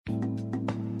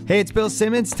Hey, it's Bill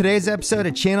Simmons. Today's episode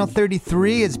of Channel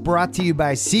 33 is brought to you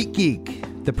by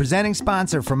SeatGeek, the presenting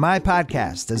sponsor for my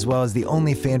podcast, as well as the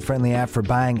only fan-friendly app for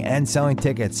buying and selling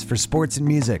tickets for sports and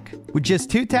music. With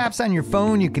just 2 taps on your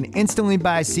phone, you can instantly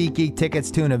buy SeatGeek tickets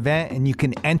to an event, and you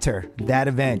can enter that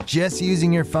event just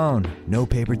using your phone. No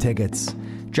paper tickets.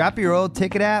 Drop your old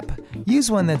ticket app,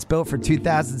 use one that's built for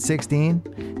 2016,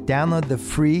 download the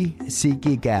free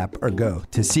SeatGeek app, or go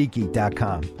to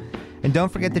SeatGeek.com. And don't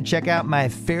forget to check out my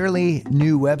fairly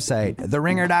new website,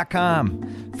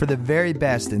 TheRinger.com, for the very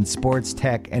best in sports,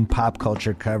 tech, and pop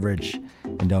culture coverage.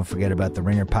 And don't forget about the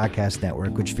Ringer Podcast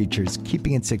Network, which features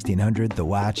Keeping It 1600, The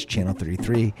Watch, Channel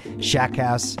 33, Shack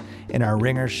House, and our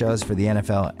Ringer shows for the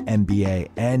NFL, NBA,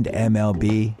 and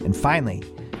MLB. And finally,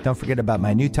 don't forget about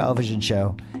my new television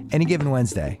show, Any Given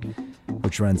Wednesday,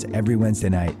 which runs every Wednesday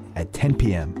night at 10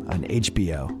 p.m. on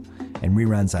HBO. And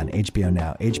reruns on HBO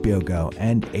Now, HBO Go,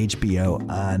 and HBO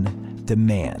On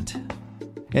Demand.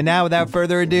 And now, without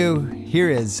further ado, here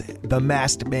is the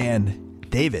masked man,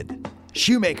 David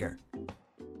Shoemaker.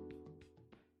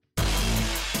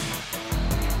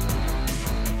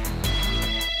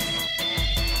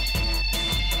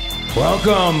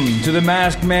 Welcome to the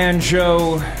Masked Man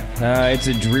Show. It's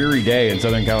a dreary day in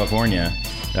Southern California.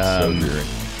 So dreary.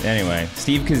 Anyway,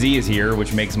 Steve Kazee is here,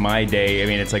 which makes my day. I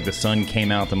mean, it's like the sun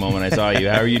came out the moment I saw you.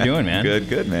 How are you doing, man?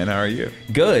 Good, man. How are you?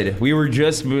 Good. We were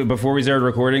just, before we started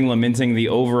recording, lamenting the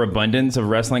overabundance of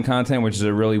wrestling content, which is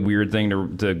a really weird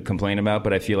thing to complain about,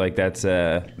 but I feel like that's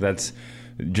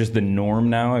just the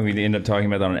norm now. I mean, we end up talking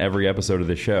about that on every episode of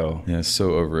the show. Yeah, so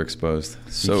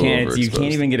overexposed. You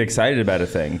can't even get excited about a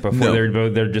thing before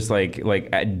they're just like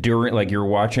you're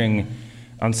watching.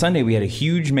 On Sunday, we had a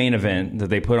huge main event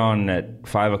that they put on at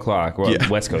 5 o'clock,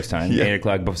 West Coast time, 8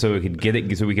 o'clock, so we could get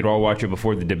it, so we could all watch it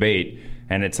before the debate.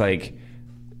 And it's like,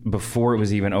 before it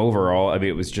was even over,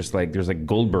 it was just like, there's like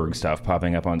Goldberg stuff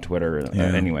popping up on Twitter.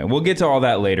 Anyway, we'll get to all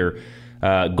that later.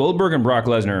 Goldberg and Brock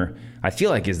Lesnar, I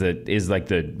feel like is like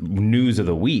the news of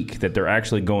the week, that they're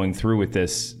actually going through with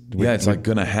this. It's like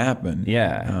going to happen.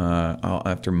 Yeah.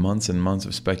 After months and months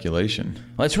of speculation.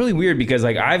 Well, it's really weird because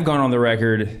like I've gone on the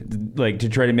record like to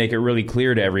try to make it really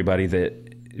clear to everybody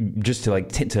that just to like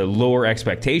to lower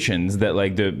expectations, that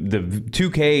like the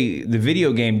 2K, the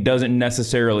video game, doesn't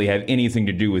necessarily have anything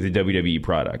to do with the WWE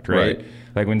product, right?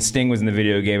 Like when Sting was in the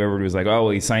video game, everybody was like, "Oh,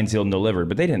 well, he signed, sealed, and delivered,"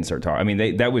 but they didn't start talking. I mean,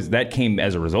 that came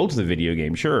as a result of the video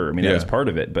game, sure. I mean, that was part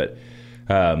of it, but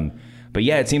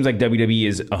yeah, it seems like WWE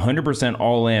is 100%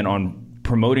 all in on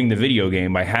promoting the video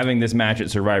game by having this match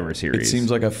at Survivor Series. It seems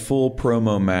like a full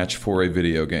promo match for a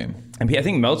video game. And I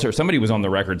think Meltzer, somebody was on the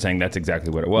record saying that's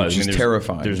exactly what it was. Which is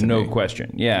terrifying. There's no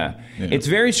question. Yeah. It's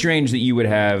very strange that you would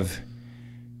have,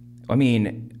 I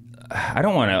mean, I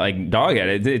don't want to like dog at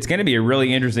it. It's going to be a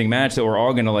really interesting match that we're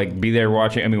all going to like be there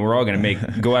watching. I mean, we're all going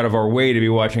to go out of our way to be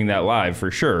watching that live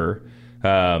for sure.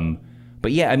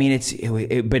 But yeah, I mean, it's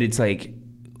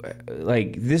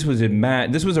like this was a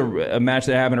match. This was a match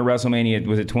that happened at WrestleMania.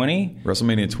 Was it 20?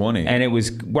 WrestleMania 20, and it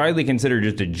was widely considered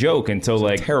just a joke until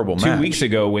like terrible 2 weeks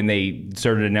ago when they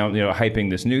started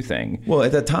hyping this new thing. Well,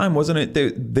 at that time, wasn't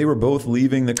it? They were both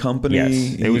leaving the company.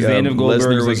 Yes, it was the end of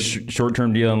Goldberg's like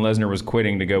short-term deal, and Lesnar was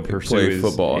quitting to go pursue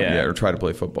football. Or try to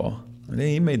play football.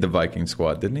 He made the Viking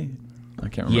squad, didn't he? I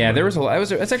can't remember. Yeah,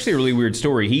 that's actually a really weird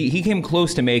story. He came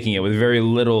close to making it with very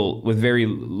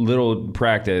little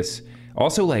practice.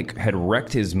 Also, like, had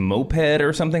wrecked his moped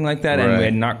or something like that, and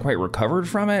had not quite recovered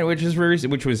from it, which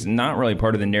was not really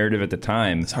part of the narrative at the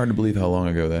time. It's hard to believe how long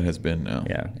ago that has been now.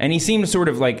 Yeah, and he seemed sort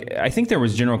of like, I think there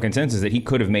was general consensus that he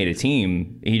could have made a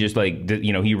team. He just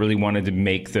he really wanted to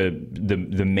make the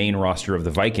main roster of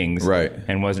the Vikings, right?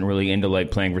 And wasn't really into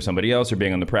like playing for somebody else or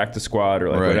being on the practice squad or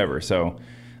like whatever. So,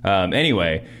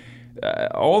 anyway.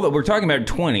 All that we're talking about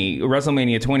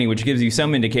WrestleMania 20, which gives you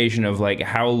some indication of like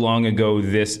how long ago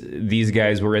these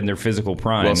guys were in their physical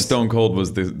prime. Well, Stone Cold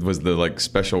was the like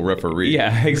special referee.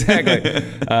 Yeah, exactly.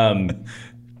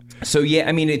 So yeah,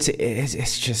 I mean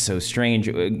it's just so strange.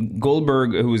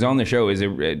 Goldberg, who was on the show,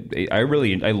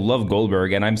 I love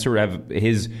Goldberg, and I'm sort of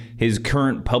his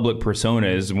current public persona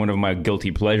is one of my guilty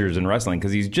pleasures in wrestling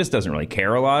because he just doesn't really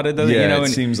care a lot. It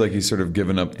seems like he's sort of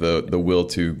given up the will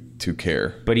to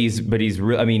care. But he's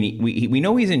real. I mean, we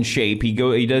know he's in shape. He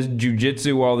does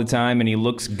jujitsu all the time, and he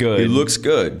looks good. He looks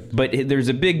good. But there's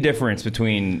a big difference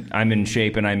between I'm in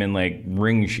shape and I'm in like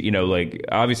ring. Like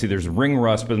obviously there's ring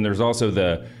rust, but then there's also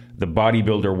the the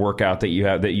bodybuilder workout that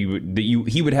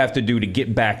he would have to do to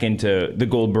get back into the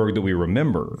Goldberg that we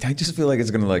remember. I just feel like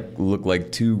it's going to look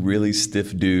like two really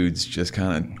stiff dudes just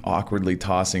kind of awkwardly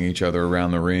tossing each other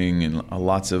around the ring, and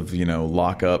lots of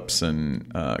lockups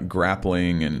and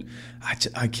grappling, and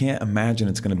I can't imagine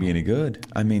it's going to be any good.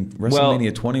 I mean,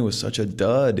 WrestleMania 20 was such a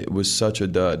dud. It was such a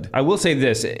dud. I will say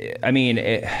this. I mean,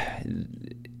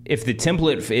 if the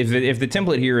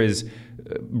template here is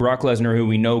Brock Lesnar, who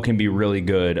we know can be really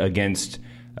good, against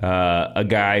a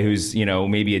guy who's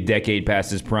maybe a decade past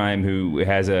his prime, who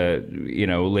has a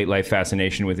late life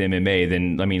fascination with MMA,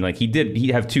 then I mean, like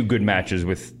he'd have two good matches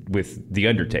with The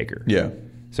Undertaker. Yeah.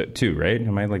 So two, right?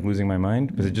 Am I losing my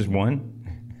mind? Was it just one?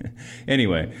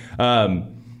 Anyway,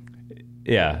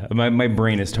 yeah, my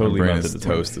brain is totally melted.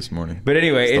 Toast this morning. But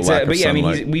anyway, but yeah, I mean,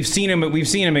 sunlight. we've seen him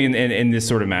in this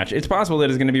sort of match. It's possible that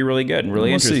it's going to be really good and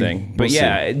really interesting. But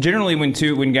yeah, generally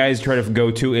when guys try to go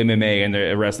to MMA in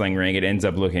the wrestling ring, it ends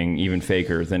up looking even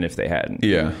faker than if they hadn't.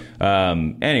 Yeah.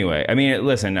 Anyway, I mean,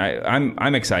 listen,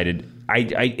 I'm excited.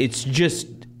 It's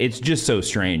just so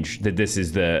strange that this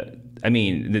is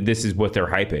this is what they're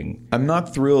hyping. I'm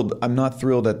not thrilled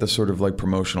at the sort of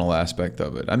promotional aspect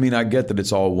of it. I mean, I get that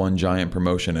it's all one giant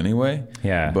promotion anyway.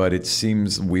 Yeah. But it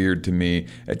seems weird to me.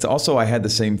 It's also, I had the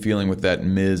same feeling with that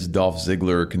Miz Dolph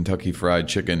Ziggler Kentucky Fried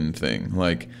Chicken thing.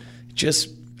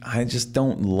 I just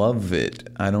don't love it.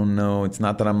 I don't know. It's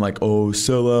not that I'm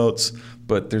sellouts,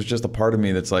 but there's just a part of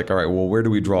me that's all right, well, where do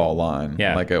we draw a line?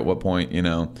 Yeah. At what point,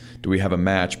 do we have a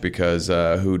match because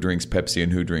who drinks Pepsi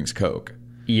and who drinks Coke?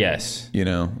 Yes.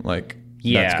 That's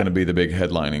going to be the big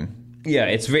headlining. Yeah,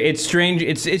 it's strange.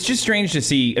 It's just strange to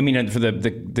see. I mean, for the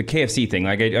KFC thing,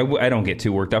 I don't get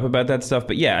too worked up about that stuff.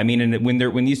 But yeah, I mean,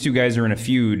 when these two guys are in a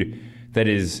feud that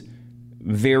is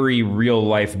very real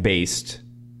life based,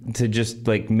 to just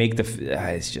make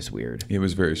it's just weird. It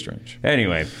was very strange.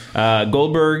 Anyway,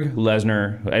 Goldberg,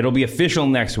 Lesnar. It'll be official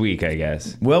next week, I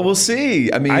guess. Well, we'll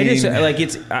see. I mean,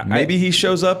 maybe he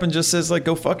shows up and just says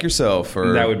go fuck yourself,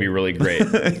 or that would be really great.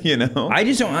 I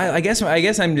just don't. I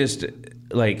guess I'm just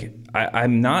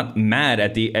I'm not mad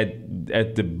at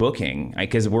the booking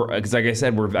because like I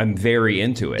said, I'm very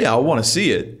into it. Yeah, I want to see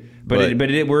it. But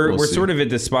we're sort of at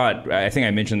the spot, I think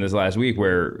I mentioned this last week,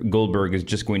 where Goldberg is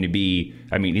just going to be,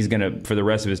 I mean, he's going to, for the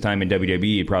rest of his time in WWE,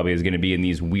 he probably is going to be in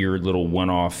these weird little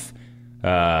one-off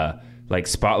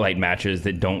spotlight matches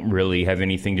that don't really have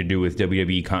anything to do with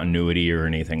WWE continuity or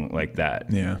anything like that.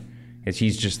 Yeah.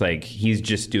 He's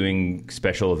just doing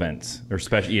special events or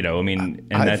special,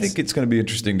 I think it's going to be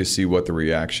interesting to see what the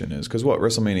reaction is. Because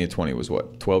WrestleMania 20 was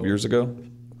 12 years ago?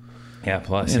 Yeah,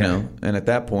 plus. And at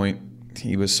that point,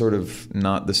 he was sort of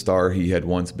not the star he had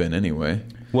once been anyway.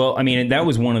 Well, I mean, that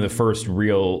was one of the first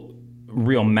real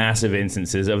massive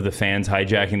instances of the fans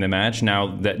hijacking the match. Now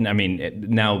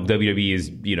WWE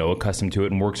is, accustomed to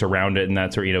it and works around it, and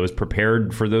that's where, is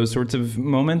prepared for those sorts of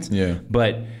moments. Yeah.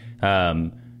 But,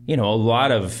 a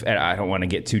lot of, I don't want to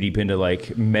get too deep into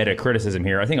meta criticism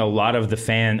here. I think a lot of the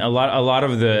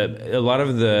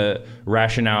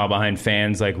rationale behind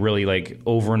fans really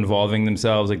over involving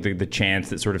themselves, the chants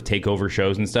that sort of take over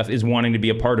shows and stuff, is wanting to be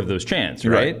a part of those chants,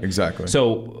 right? Exactly.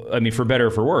 So, I mean, for better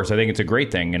or for worse, I think it's a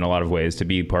great thing in a lot of ways to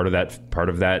be part of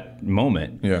that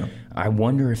moment. Yeah. I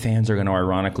wonder if fans are going to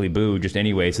ironically boo just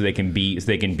anyway, so they can be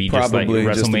Probably just like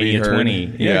WrestleMania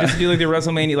 20. Yeah, just do the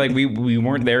WrestleMania. We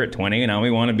weren't there at 20, and now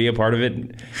we want to be a part of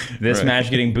it. This match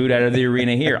getting booed out of the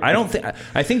arena here.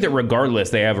 I think that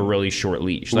regardless, they have a really short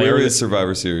leash. Where is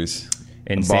Survivor Series?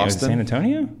 In Boston? San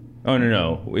Antonio? Oh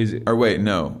no. Is it? Or wait,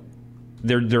 no.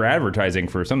 They're advertising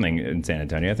for something in San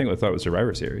Antonio. I thought it was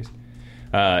Survivor Series.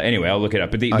 Anyway, I'll look it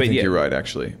up. I think you're right,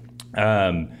 actually.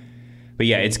 But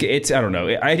yeah, it's I don't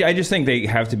know. I just think they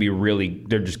have to be really.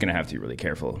 They're just going to have to be really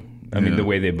careful. I mean, the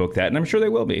way they book that, and I'm sure they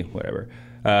will be. Whatever.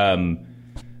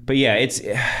 But yeah, it's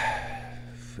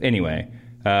anyway.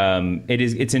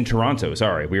 It's in Toronto.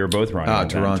 Sorry, we were both wrong.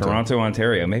 Toronto,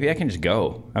 Ontario. Maybe I can just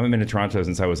go. I haven't been to Toronto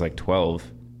since I was 12.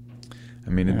 I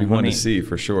mean, it'd be one to see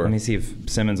for sure. Let me see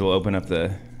if Simmons will open up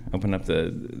the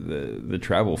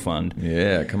travel fund.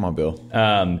 Yeah, come on, Bill.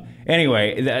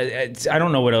 Anyway, I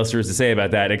don't know what else there is to say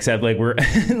about that except we're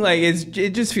it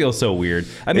just feels so weird.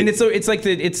 I mean, it's like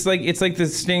the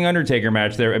Sting Undertaker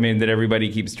match there. I mean, that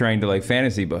everybody keeps trying to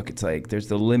fantasy book. It's there's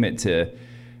the limit to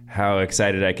how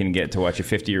excited I can get to watch a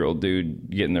 50-year-old dude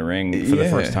get in the ring for the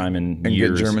first time in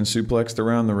years. And get German suplexed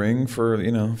around the ring for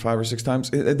 5 or 6 times.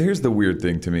 Here's the weird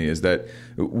thing to me is that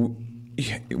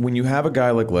when you have a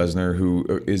guy like Lesnar who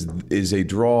is a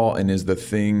draw and is the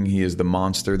thing, he is the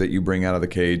monster that you bring out of the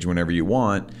cage whenever you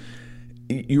want,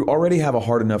 you already have a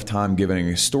hard enough time giving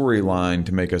a storyline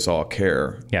to make us all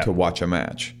care to watch a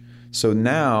match. So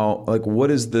now, like, what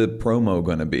is the promo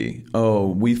going to be? Oh,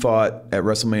 we fought at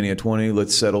WrestleMania 20.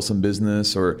 Let's settle some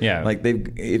business, or like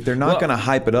if they're not going to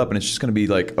hype it up and it's just going to be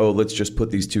like, oh, let's just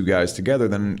put these two guys together,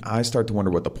 then I start to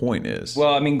wonder what the point is.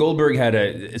 Well, I mean, Goldberg had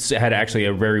actually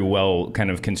a very well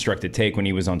kind of constructed take when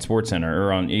he was on SportsCenter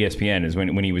or on ESPN. Is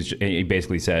when he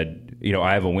basically said, you know,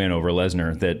 I have a win over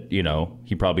Lesnar that, you know,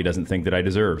 he probably doesn't think that I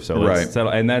deserve. So let's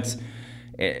settle. And that's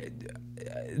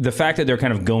the fact that they're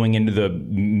kind of going into the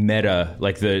meta,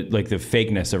 like the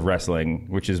fakeness of wrestling,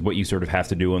 which is what you sort of have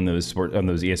to do on those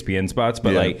ESPN spots.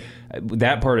 But like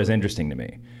that part is interesting to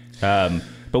me.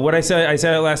 But what I said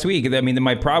it last week. I mean,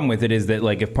 my problem with it is that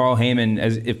like if Paul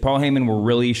Heyman were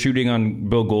really shooting on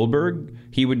Bill Goldberg,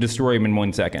 he would destroy him in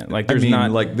 1 second. Like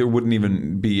there wouldn't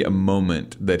even be a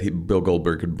moment that Bill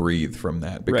Goldberg could breathe from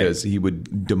that, because he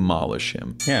would demolish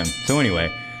him. Yeah. So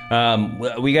anyway.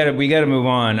 We got to move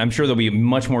on. I'm sure there'll be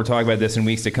much more talk about this in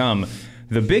weeks to come.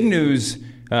 The big news,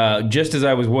 just as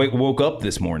I was woke up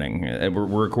this morning, we're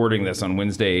recording this on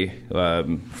Wednesday,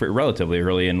 relatively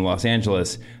early in Los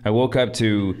Angeles. I woke up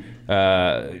to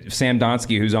Sam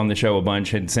Donsky, who's on the show a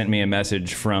bunch, had sent me a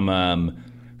message from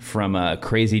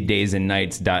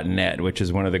crazydaysandnights.net, which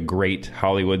is one of the great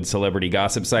Hollywood celebrity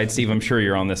gossip sites. Steve, I'm sure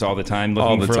you're on this all the time,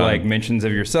 looking for like mentions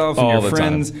of yourself and your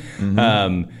friends.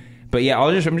 Mm-hmm. But yeah,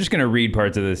 I'm just going to read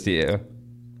parts of this to you.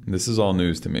 This is all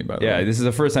news to me, by the way. Yeah, this is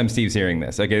the first time Steve's hearing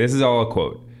this. Okay, this is all a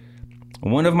quote.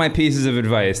 One of my pieces of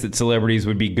advice that celebrities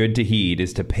would be good to heed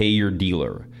is to pay your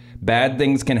dealer. Bad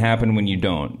things can happen when you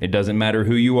don't. It doesn't matter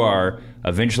who you are.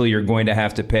 Eventually, you're going to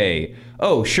have to pay.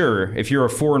 Oh, sure, if you're a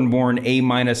foreign-born A-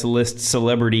 list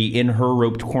celebrity in her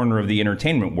roped corner of the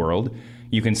entertainment world,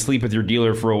 you can sleep with your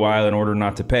dealer for a while in order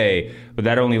not to pay, but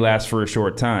that only lasts for a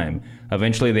short time.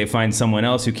 Eventually, they find someone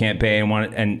else who can't pay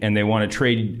and they want to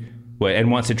trade and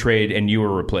wants to trade, and you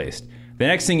are replaced. The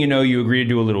next thing you know, you agree to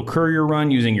do a little courier run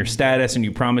using your status, and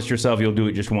you promise yourself you'll do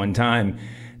it just one time.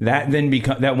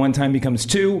 That one time becomes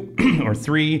 2 or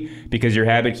 3 because your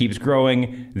habit keeps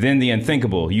growing. Then the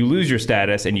unthinkable: you lose your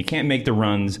status and you can't make the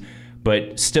runs,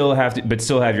 but still have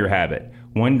your habit.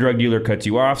 One drug dealer cuts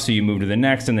you off, so you move to the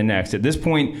next and the next. At this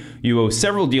point, you owe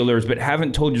several dealers, but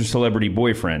haven't told your celebrity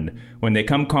boyfriend. When they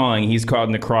come calling, he's caught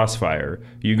in the crossfire.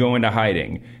 You go into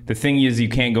hiding. The thing is, you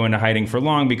can't go into hiding for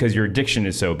long because your addiction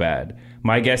is so bad.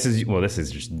 My guess is, well, this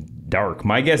is just dark.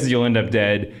 My guess is you'll end up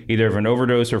dead, either of an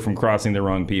overdose or from crossing the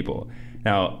wrong people.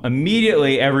 Now,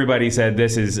 immediately, everybody said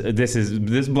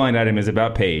this blind item is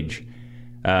about Paige.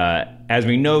 As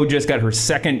we know, just got her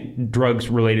second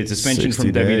drugs-related suspension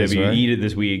from WWE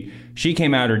this week. She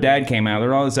came out, her dad came out.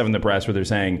 There's all this stuff in the press where they're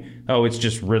saying, oh, it's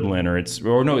just Ritalin, or it's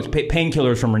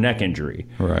painkillers from her neck injury.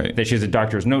 Right. That she has a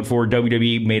doctor's note for.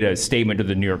 WWE made a statement to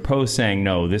the New York Post saying,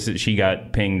 no, she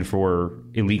got pinged for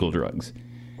illegal drugs.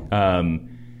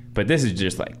 But this is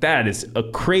just like, that is a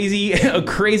crazy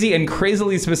and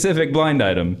crazily specific blind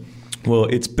item. Well,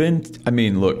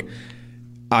 look,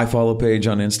 I follow Paige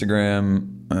on Instagram.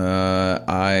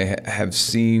 I have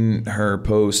seen her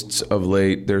posts of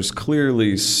late. There's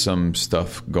clearly some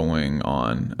stuff going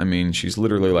on. I mean, she's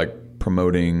literally like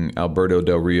promoting Alberto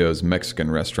Del Rio's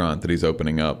Mexican restaurant that he's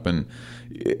opening up. And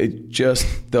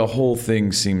the whole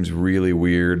thing seems really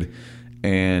weird.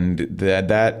 And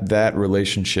that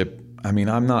relationship, I mean,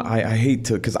 I hate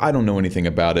to, because I don't know anything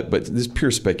about it, but this is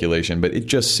pure speculation, but it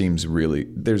just seems really,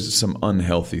 there's some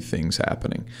unhealthy things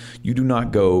happening. You do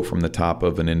not go from the top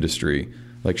of an industry,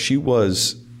 like she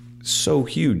was so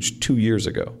huge 2 years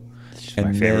ago.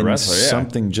 And then wrestler,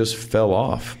 something just fell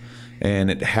off. And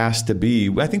it has to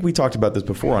be, I think we talked about this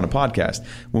before on a podcast.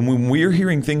 When we're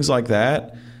hearing things like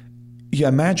that, you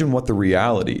imagine what the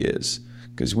reality is.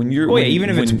 Because when you're...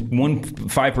 even if it's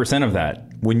 5% of that.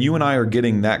 When you and I are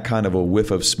getting that kind of a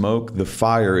whiff of smoke, the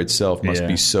fire itself must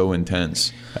be so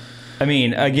intense. I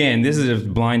mean, again, this is a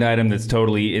blind item that's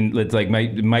totally it's like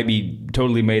might be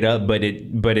totally made up, but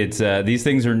it's these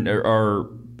things are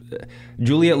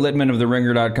Juliet Littman of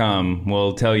TheRinger.com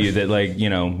will tell you that, like, you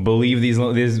know, believe these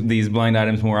blind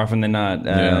items more often than not,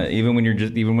 even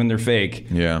when they're fake.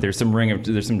 Yeah, there's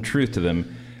some truth to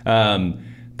them.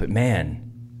 But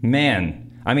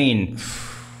man, I mean,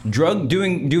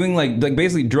 doing like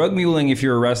basically drug muling if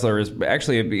you're a wrestler is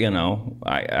actually, you know,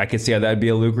 I could see how that'd be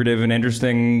a lucrative and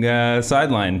interesting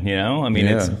sideline, you know? I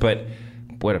mean, but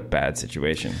what a bad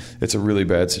situation. It's a really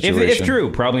bad situation. If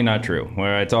true, probably not true.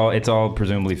 Where it's all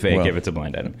presumably fake if it's a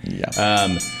blind item.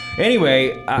 Yeah.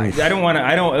 Anyway,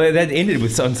 that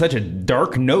ended on such a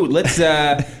dark note. Let's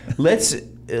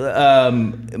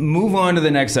move on to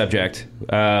the next subject.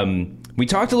 We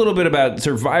talked a little bit about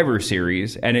Survivor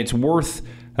Series, and it's worth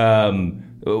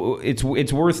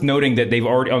it's worth noting that they've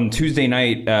already on Tuesday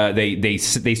night they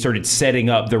started setting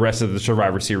up the rest of the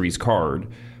Survivor Series card.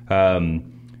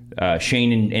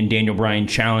 Shane and Daniel Bryan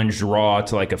challenged Raw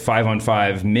to like a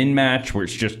 5-on-5 men match, where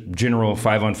it's just general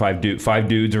 5-on-5 5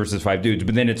 dudes versus 5 dudes.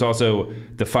 But then it's also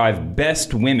the 5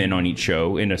 best women on each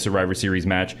show in a Survivor Series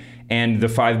match, and the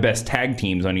 5 best tag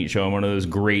teams on each show in one of those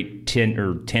great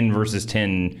 10 versus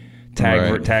 10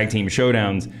 tag team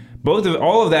showdowns.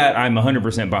 All of that I'm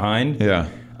 100% behind. Yeah.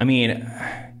 I mean,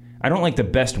 I don't like the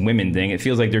best women thing. It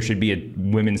feels like there should be a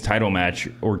women's title match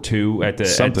or two at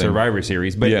Survivor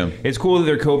Series. But it's cool that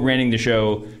they're co-branding the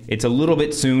show. It's a little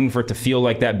bit soon for it to feel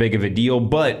like that big of a deal.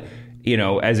 But,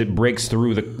 as it breaks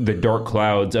through the dark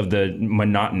clouds of the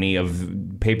monotony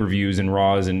of pay-per-views and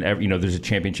Raws and, there's a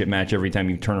championship match every time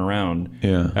you turn around.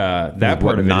 Yeah. That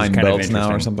part of it is kind of interesting. 9 belts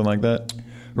now or something like that?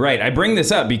 Right. I bring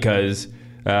this up because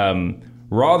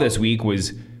Raw this week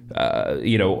was...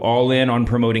 all in on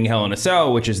promoting Hell in a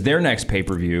Cell, which is their next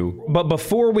pay-per-view. But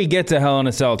before we get to Hell in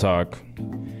a Cell talk,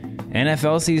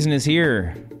 NFL season is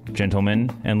here,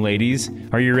 gentlemen and ladies.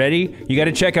 Are you ready? You got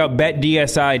to check out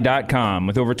BetDSI.com.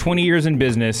 With over 20 years in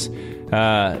business,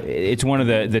 it's one of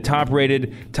the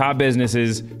top-rated, top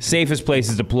businesses, safest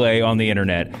places to play on the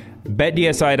internet.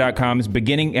 BetDSI.com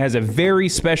has a very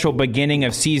special beginning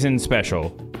of season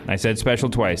special. I said special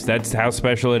twice. That's how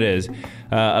special it is.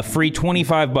 A free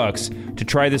 $25 to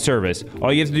try the service.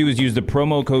 All you have to do is use the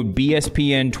promo code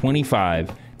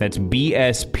BSPN25. That's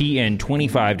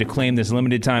BSPN25 to claim this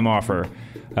limited time offer.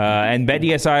 And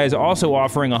BetDSI is also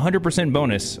offering a 100%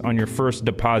 bonus on your first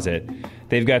deposit.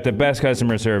 They've got the best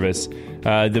customer service,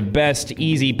 the best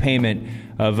easy payment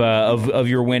of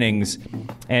your winnings,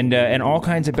 and all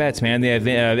kinds of bets, man. They have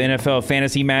NFL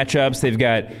fantasy matchups. They've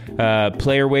got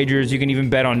player wagers. You can even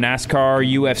bet on NASCAR,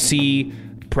 UFC,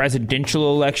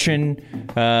 presidential election.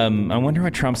 I wonder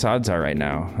what Trump's odds are right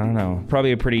now. I don't know.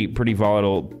 Probably a pretty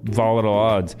volatile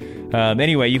odds.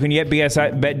 Anyway, you can get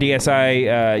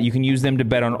BetDSI. You can use them to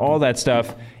bet on all that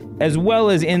stuff, as well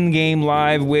as in-game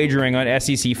live wagering on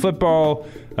SEC football,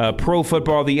 pro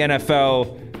football, the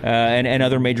NFL, and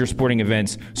other major sporting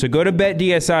events. So go to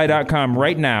BetDSI.com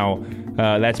right now.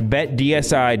 That's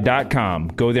BetDSI.com.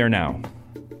 Go there now.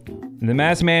 The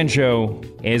Masked Man Show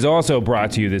is also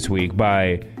brought to you this week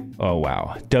by,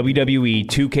 WWE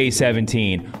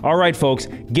 2K17. All right, folks,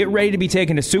 get ready to be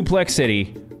taken to Suplex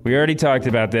City. We already talked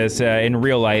about this in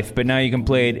real life, but now you can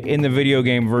play it in the video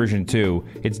game version too.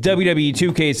 It's WWE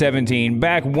 2K17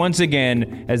 back once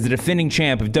again as the defending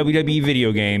champ of WWE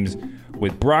video games,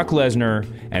 with Brock Lesnar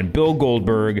and Bill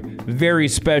Goldberg. Very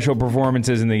special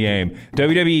performances in the game.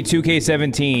 WWE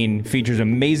 2K17 features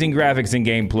amazing graphics and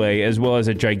gameplay, as well as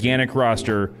a gigantic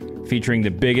roster featuring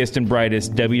the biggest and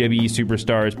brightest WWE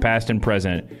superstars past and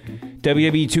present.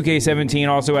 WWE 2K17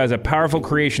 also has a powerful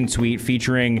creation suite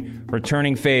featuring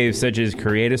returning faves such as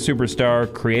Create a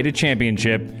Superstar, Create a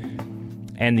Championship,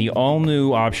 and the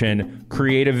all-new option,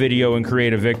 Create a Video and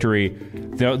Create a Victory.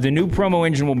 The new promo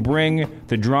engine will bring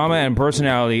the drama and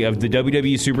personality of the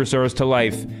WWE superstars to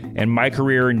life and my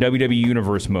career in WWE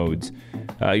Universe modes.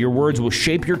 Your words will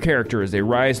shape your character as they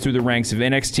rise through the ranks of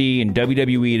NXT and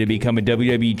WWE to become a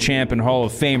WWE champ and Hall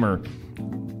of Famer.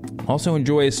 Also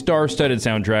enjoy a star-studded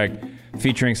soundtrack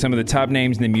featuring some of the top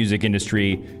names in the music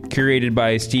industry, curated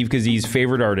by Steve Kazee's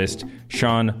favorite artist,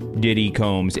 Sean Diddy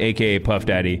Combs, a.k.a. Puff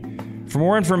Daddy. For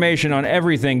more information on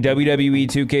everything WWE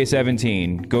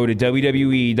 2K17, go to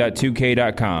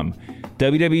WWE.2K.com.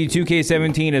 WWE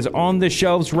 2K17 is on the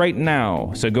shelves right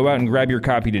now, so go out and grab your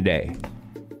copy today.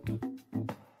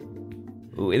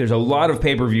 There's a lot of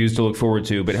pay-per-views to look forward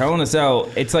to, but Hell in a Cell,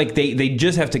 it's like they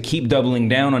just have to keep doubling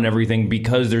down on everything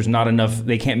because there's not enough,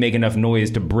 they can't make enough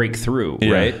noise to break through,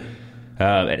 right?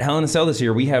 At Hell in a Cell this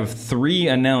year, we have 3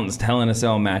 announced Hell in a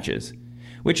Cell matches,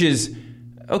 which is,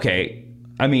 okay,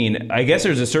 I mean, I guess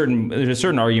there's a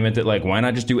certain argument that, like, why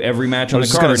not just do every match on the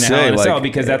card in Hell in a Cell,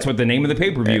 because that's what the name of the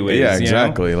pay-per-view is. Yeah,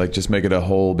 exactly. Like, just make it a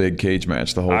whole big cage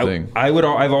match, the whole thing.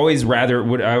 I've always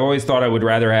thought I would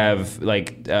rather have,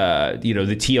 like, the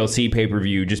TLC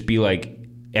pay-per-view just be like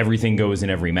everything goes in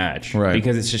every match, right?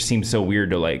 Because it just seems so weird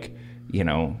to, like,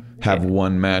 have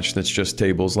one match that's just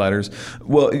tables, ladders.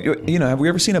 Well, have we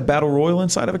ever seen a battle royal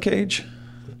inside of a cage?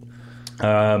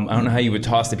 I don't know how you would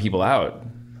toss the people out.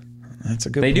 That's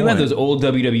a good They point. do have those old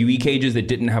WWE cages that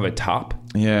didn't have a top.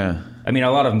 Yeah. I mean,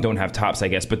 a lot of them don't have tops, I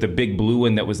guess, but the big blue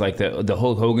one that was like the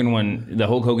Hulk Hogan one, the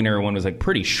Hulk Hogan era one was like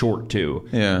pretty short too.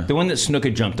 Yeah. The one that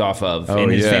Snuka jumped off of in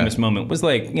his famous moment was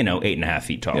like, 8.5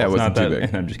 feet tall. Yeah, it wasn't too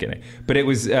big. I'm just kidding. But it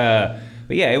was, I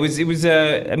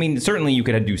mean, certainly you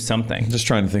could do something. Just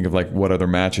trying to think of like what other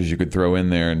matches you could throw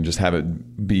in there and just have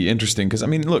it be interesting. Because I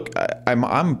mean, look,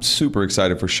 I'm super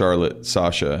excited for Charlotte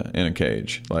Sasha in a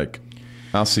cage. Like,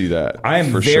 I'll see that. I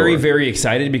am very, very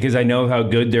excited because I know how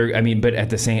good they're. I mean, but at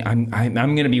the same, I'm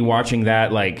going to be watching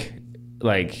that like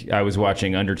I was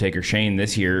watching Undertaker Shane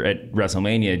this year at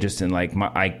WrestleMania. Just in like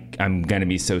I'm going to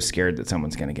be so scared that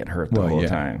someone's going to get hurt the whole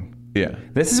time. Yeah,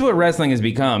 this is what wrestling has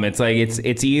become. It's like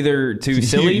it's either too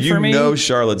silly for me. You know,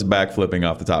 Charlotte's backflipping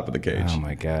off the top of the cage. Oh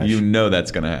my gosh! You know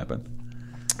that's going to happen.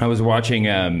 I was watching.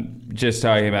 Just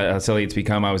talking about how silly it's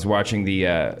become. I was watching the.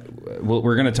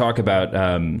 We're going to talk about.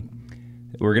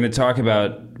 We're going to talk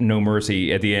about No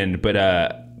Mercy at the end, but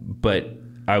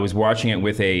I was watching it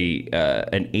with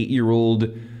an 8-year-old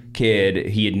kid.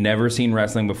 He had never seen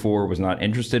wrestling before, was not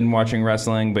interested in watching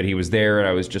wrestling, but he was there, and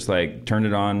I was just like, turned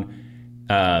it on.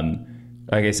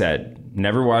 Like I said,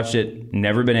 never watched it,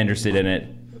 never been interested in it.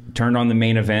 Turned on the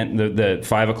main event, the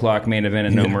 5 o'clock main event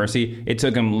of No Mercy. It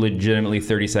took him legitimately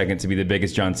 30 seconds to be the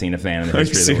biggest John Cena fan in the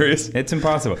history of the world. Serious? It's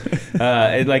impossible.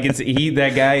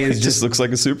 That guy is just looks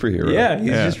like a superhero. Yeah, he's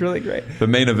just really great. The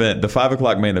main event, the 5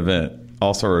 o'clock main event,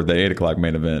 or the 8 o'clock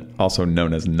main event, also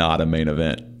known as not a main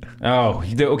event. Oh,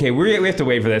 okay. We have to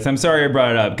wait for this. I'm sorry I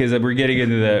brought it up because we're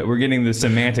getting the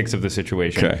semantics of the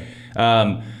situation. Okay.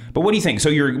 But what do you think? So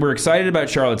we're excited about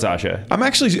Charlotte Sasha. I'm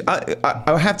actually,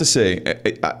 I have to say,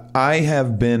 I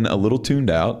have been a little tuned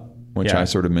out, which I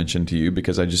sort of mentioned to you,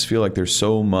 because I just feel like there's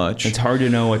so much. It's hard to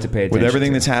know what to pay attention to. With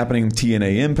everything that's happening,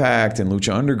 TNA Impact and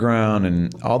Lucha Underground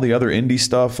and all the other indie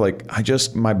stuff, like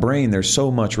my brain, there's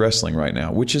so much wrestling right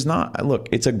now, which is not, look,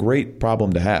 it's a great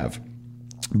problem to have.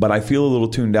 But I feel a little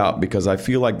tuned out because I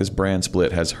feel like this brand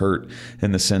split has hurt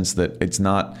in the sense that it's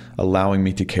not allowing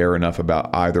me to care enough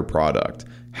about either product.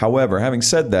 However, having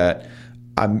said that,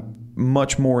 I'm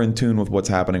much more in tune with what's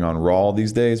happening on Raw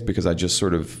these days because I just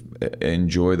sort of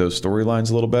enjoy those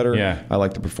storylines a little better. Yeah. I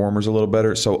like the performers a little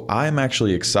better. So I'm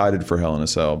actually excited for Hell in a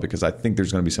Cell because I think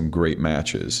there's going to be some great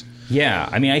matches. Yeah.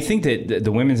 I mean, I think that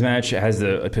the women's match has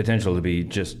the potential to be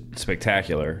just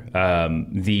spectacular.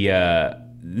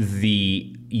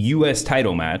 The U.S.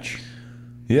 title match.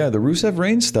 Yeah, the Rusev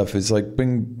Reigns stuff is like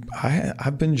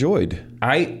I've been enjoyed.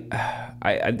 A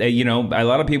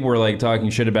lot of people were like talking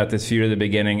shit about this feud at the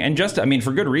beginning, and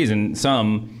for good reason.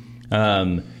 Some,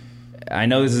 I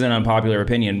know this is an unpopular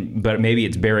opinion, but maybe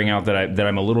it's bearing out that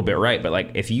I'm a little bit right. But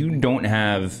like, if you don't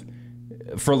have,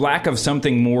 for lack of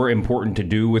something more important to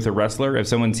do with a wrestler, if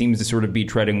someone seems to sort of be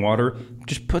treading water,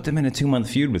 just put them in a 2-month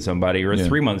feud with somebody, or a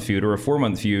 3-month feud, or a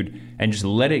 4-month feud, and just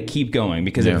let it keep going.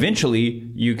 Because eventually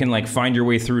you can like find your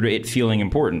way through to it feeling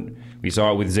important. We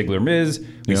saw it with Ziggler Miz.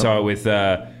 We saw it with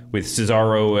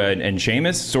Cesaro and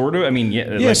Sheamus, sort of. I mean,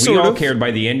 we all cared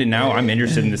by the end, and now I'm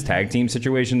interested in this tag team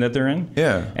situation that they're in.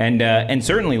 Yeah. And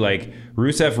certainly, like,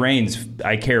 Rusev Reigns,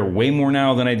 I care way more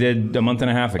now than I did a month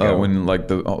and a half ago. Oh, when, like,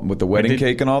 with the wedding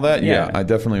cake and all that? Yeah, I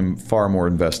definitely am far more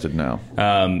invested now.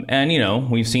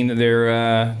 And, we've seen that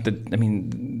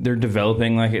they're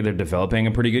developing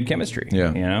a pretty good chemistry.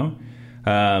 Yeah.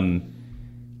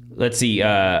 Let's see.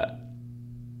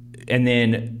 And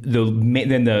then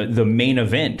the main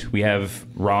event, we have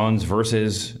Rollins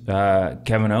versus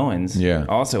Kevin Owens. Yeah.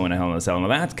 Also in a Hell in a Cell. Now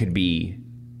that could be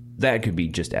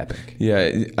just epic.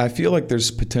 Yeah, I feel like there's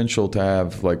potential to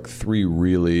have like 3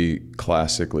 really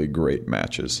classically great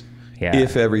matches. Yeah.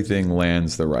 If everything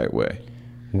lands the right way.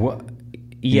 What?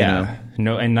 Yeah.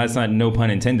 No, and that's not no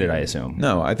pun intended, I assume.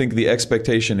 No, I think the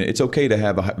expectation, it's okay to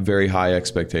have a very high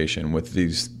expectation with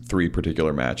these 3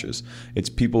 particular matches. It's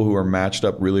people who are matched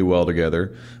up really well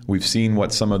together. We've seen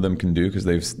what some of them can do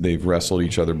because they've wrestled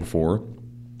each other before.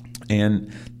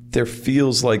 And there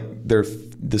feels like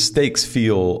the stakes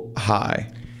feel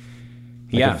high.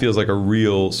 It feels like a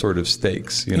real sort of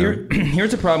stakes.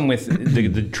 Here's a problem with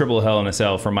the triple Hell in a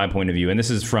Cell from my point of view, and this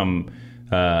is from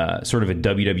sort of a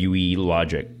WWE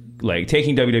logic, like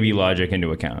taking WWE logic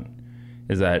into account,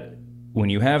 is that when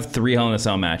you have 3 Hell in a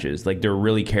Cell matches, like they're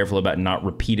really careful about not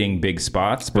repeating big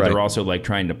spots, but they're also like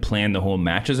trying to plan the whole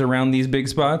matches around these big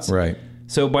spots. Right.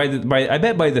 So I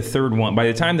bet by the third one, by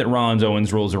the time that Rollins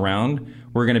Owens rolls around,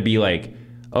 we're going to be like,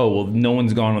 oh, well, no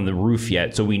one's gone on the roof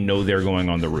yet, so we know they're going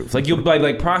on the roof. Like you'll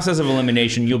by process of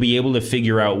elimination, you'll be able to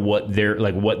figure out what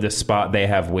the spot they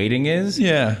have waiting is.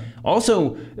 Yeah.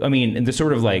 Also, I mean, the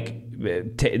sort of like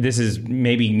this is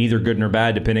maybe neither good nor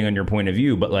bad depending on your point of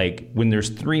view, but like when there's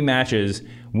 3 matches,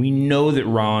 we know that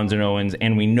Rollins and Owens,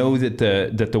 and we know that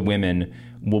the women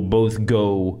will both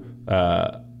go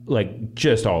like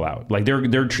just all out. Like they're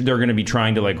going to be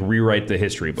trying to like rewrite the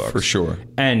history books for sure.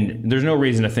 And there's no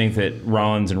reason to think that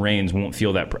Rollins and Reigns won't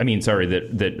feel that.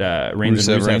 That Reigns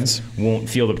and Rusev won't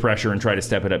feel the pressure and try to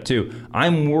step it up too.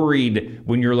 I'm worried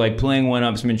when you're like playing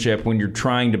one-upsmanship, when you're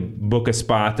trying to book a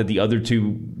spot that the other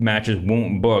 2 matches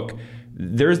won't book.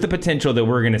 There's the potential that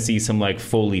we're going to see some like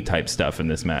Foley type stuff in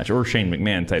this match, or Shane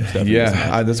McMahon type stuff.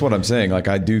 Yeah, that's what I'm saying. Like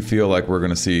I do feel like we're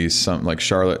going to see some like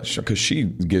Charlotte, because she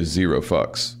gives 0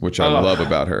 fucks, which I love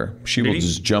about her. She will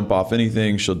just jump off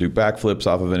anything. She'll do backflips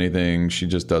off of anything. She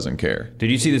just doesn't care. Did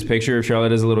you see this picture of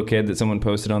Charlotte as a little kid that someone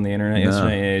posted on the internet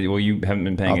yesterday? Well, you haven't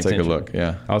been paying attention. I'll take a look.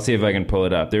 Yeah, I'll see if I can pull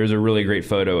it up. There's a really great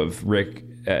photo of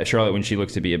Charlotte when she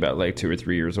looks to be about like 2 or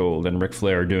 3 years old, and Ric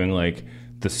Flair doing like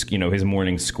his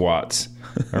morning squats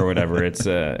or whatever. It's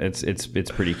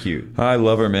pretty cute. I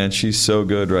love her, man. She's so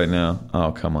good right now.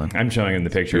 Oh, come on. I'm showing him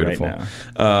the picture Beautiful. right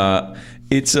now.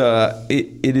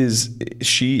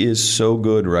 She is so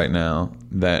good right now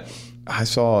that I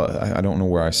don't know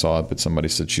where I saw it, but somebody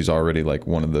said she's already like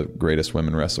one of the greatest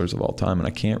women wrestlers of all time, and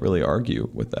I can't really argue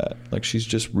with that. Like she's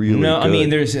just really good. I mean,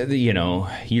 there's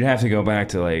you'd have to go back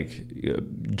to like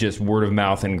just word of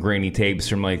mouth and grainy tapes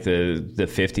from like the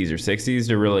 50s or 60s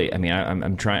to really. I mean,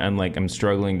 I'm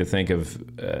struggling to think of.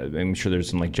 I'm sure there's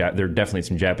some like there are definitely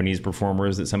some Japanese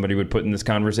performers that somebody would put in this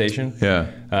conversation.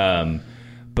 Yeah.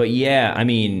 But yeah, I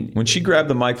mean, when she grabbed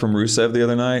the mic from Rusev the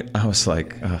other night, I was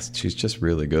like, oh, she's just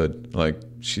really good. Like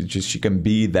she can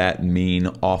be that mean,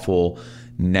 awful,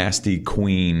 nasty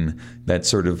queen. That's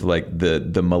sort of like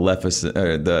the Maleficent.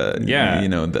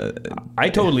 I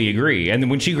totally agree. And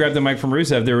when she grabbed the mic from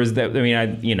Rusev, there was that. I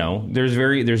mean, there's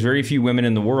very few women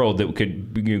in the world that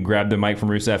could grab the mic from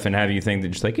Rusev and have you think that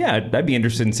just like, yeah, I'd be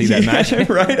interested in see that match.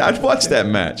 Right? I'd watch that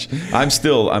match.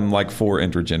 I'm like for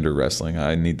intergender wrestling.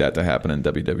 I need that to happen in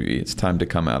WWE. It's time to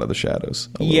come out of the shadows.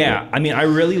 Yeah, I mean, I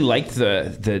really liked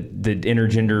the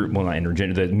intergender, well, not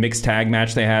intergender, the mixed tag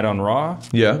match they had on Raw.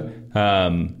 Yeah.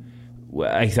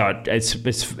 I thought it's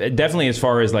definitely as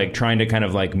far as like trying to kind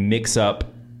of like mix up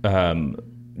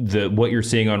what you're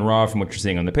seeing on Raw from what you're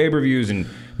seeing on the pay-per-views and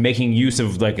making use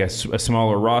of like a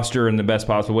smaller roster in the best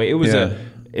possible way. It was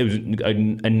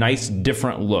a nice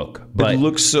different look. But it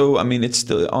looks so. I mean, it's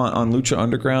still on Lucha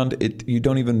Underground. You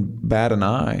don't even bat an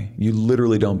eye. You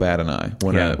literally don't bat an eye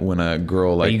when a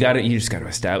girl like you just got to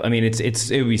establish. I mean, it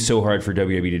would be so hard for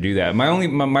WWE to do that.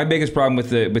 My biggest problem with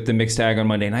the mixed tag on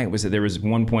Monday night was that there was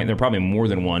one point. There are probably more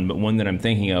than one, but one that I'm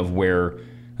thinking of where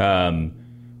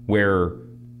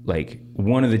like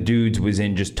one of the dudes was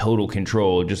in just total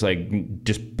control, just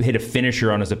hit a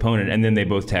finisher on his opponent, and then they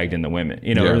both tagged in the women,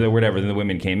 or whatever. Then the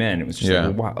women came in. It was just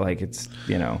like, wow, like it's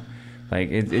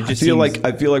like it just.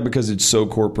 I feel like because it's so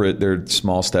corporate, they're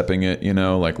small stepping it.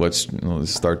 Like let's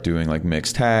start doing like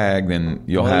mixed tag. Then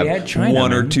you'll have China,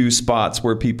 one or two spots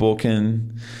where people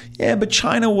can. Yeah, but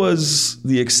China was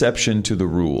the exception to the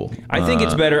rule. I think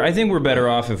it's better. I think we're better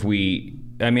off if we.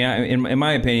 I mean, in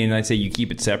my opinion, I'd say you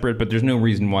keep it separate, but there's no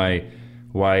reason why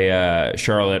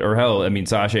Charlotte or hell, I mean,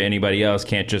 Sasha, anybody else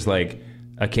can't just like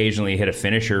occasionally hit a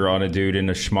finisher on a dude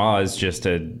in a schmaz just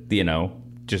to,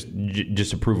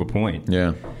 just to prove a point.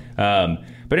 Yeah.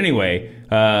 But anyway,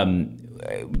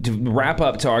 to wrap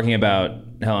up talking about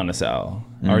Hell in a Cell,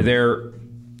 are there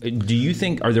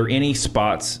any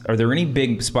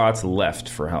big spots left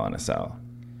for Hell in a Cell?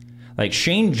 Like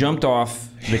Shane jumped off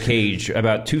the cage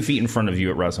about 2 feet in front of you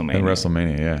at WrestleMania. At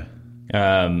WrestleMania, yeah.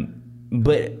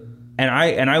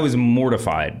 And I was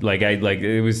mortified.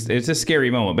 It's a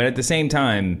scary moment, but at the same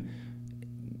time,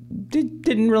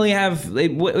 didn't really have.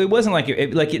 It wasn't like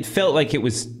it felt like it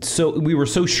was so. We were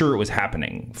so sure it was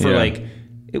happening for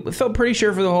It felt pretty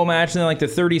sure for the whole match, and then like the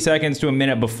 30 seconds to a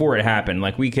minute before it happened,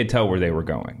 like we could tell where they were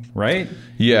going, right?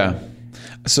 Yeah.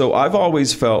 So I've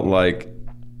always felt like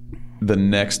the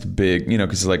next big,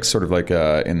 because like sort of like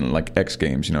in like X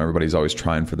Games, everybody's always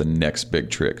trying for the next big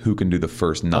trick. Who can do the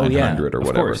first 900 or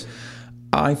whatever? Course.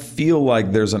 I feel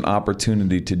like there's an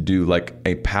opportunity to do like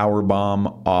a power bomb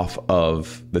off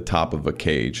of the top of a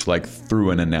cage, like through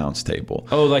an announce table.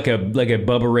 Oh, like a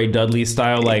Bubba Ray Dudley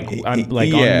style, on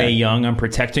Mae Young. I'm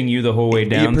protecting you the whole way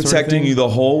down. Protecting you the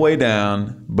whole way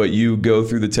down, but you go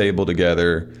through the table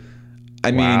together.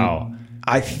 I mean,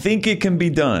 I think it can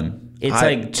be done. It's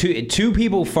like two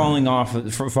people falling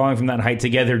from that height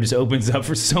together just opens up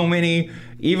for so many.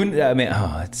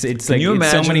 It's like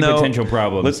so many potential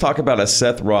problems. Let's talk about a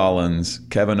Seth Rollins,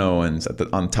 Kevin Owens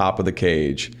on top of the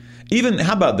cage, Even,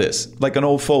 how about this? Like an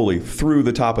old Foley threw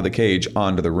the top of the cage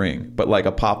onto the ring, but like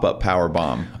a pop-up power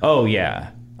bomb. Oh,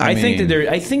 yeah. I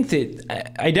definitely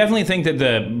think that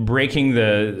the breaking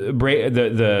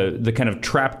the kind of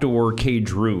trapdoor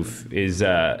cage roof is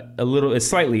it's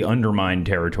slightly undermined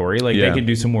territory. Like they could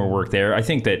do some more work there. I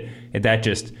think that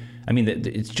just, I mean,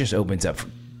 it just opens up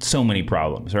so many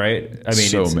problems, right? I mean,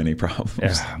 so many problems.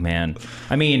 Oh, man.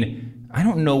 I mean, I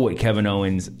don't know what Kevin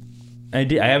Owens. I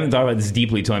haven't thought about this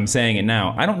deeply till I'm saying it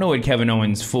now. I don't know what Kevin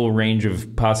Owens' full range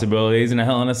of possibilities in a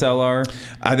Hell in a Cell are.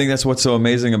 I think that's what's so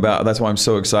amazing about. That's why I'm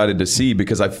so excited to see,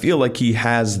 because I feel like he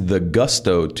has the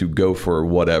gusto to go for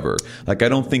whatever. Like, I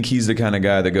don't think he's the kind of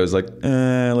guy that goes like,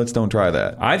 let's don't try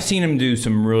that. I've seen him do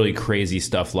some really crazy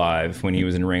stuff live when he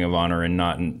was in Ring of Honor and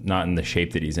not in the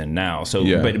shape that he's in now. So,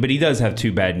 but he does have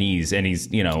 2 bad knees, and he's,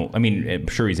 you know, I mean, I'm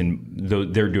sure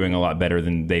they're doing a lot better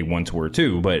than they once were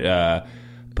too, but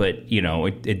you know,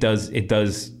 it does.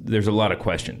 There's a lot of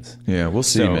questions. Yeah, we'll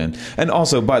see, man. And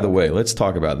also, by the way, let's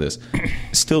talk about this.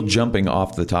 Still jumping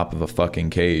off the top of a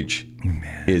fucking cage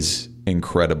is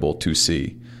incredible to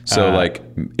see. So,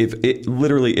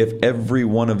 if every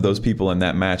one of those people in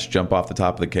that match jump off the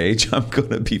top of the cage, I'm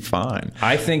gonna be fine.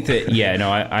 I think that. Yeah, no,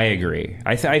 I agree.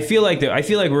 I feel like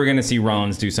we're gonna see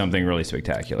Rollins do something really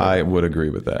spectacular. I would agree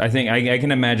with that. I think I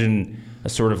can imagine a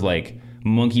sort of like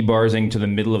monkey barsing to the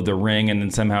middle of the ring and then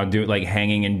somehow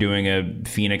hanging and doing a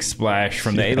Phoenix splash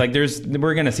from the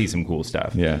we're gonna see some cool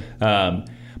stuff. Yeah.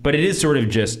 But it is sort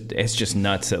of it's just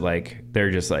nuts that like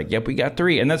they're just like, yep, we got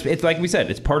 3, and it's like we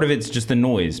said, it's part of it's just the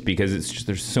noise, because it's just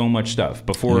there's so much stuff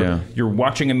before you're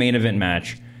watching a main event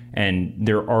match and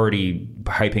they're already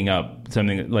hyping up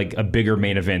something like a bigger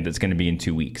main event that's going to be in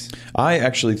 2 weeks. I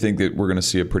actually think that we're going to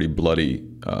see a pretty bloody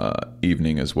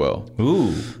evening as well.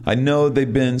 Ooh. I know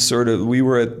they've been we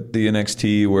were at the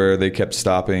NXT where they kept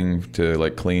stopping to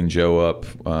like clean Joe up,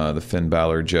 the Finn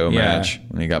Balor Joe match,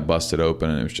 when he got busted open,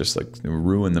 and it was just like it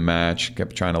ruined the match,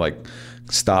 kept trying to like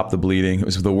stop the bleeding. It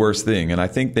was the worst thing. And I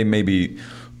think they maybe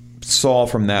saw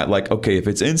from that, like, okay, if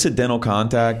it's incidental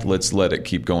contact, let's let it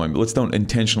keep going, but let's don't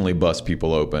intentionally bust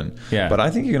people open. Yeah. But I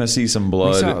think you're going to see some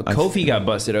blood. Kofi got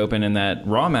busted open in that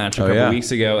Raw match a couple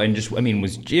weeks ago, and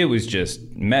it was just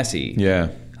messy. Yeah.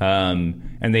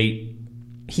 And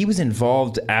he was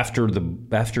involved after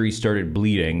he started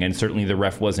bleeding, and certainly the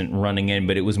ref wasn't running in,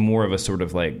 but it was more of a sort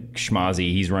of like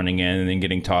schmozzy. He's running in and then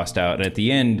getting tossed out, and at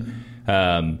the end.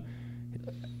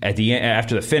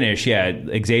 After the finish,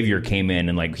 Xavier came in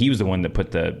and like he was the one that put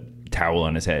the towel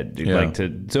on his head.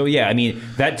 I mean,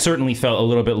 that certainly felt a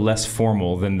little bit less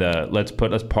formal than the let's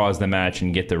pause the match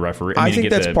and get the referee. I think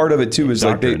that's part of it too. Is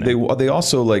like they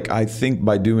also, like, I think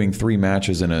by doing 3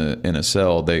 matches in a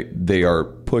cell, they are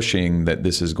pushing that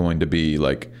this is going to be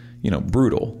like, you know,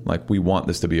 brutal. Like, we want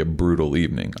this to be a brutal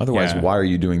evening. Otherwise, why are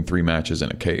you doing 3 matches in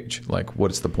a cage? Like,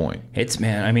 what's the point?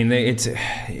 I mean, it's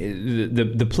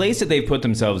the place that they've put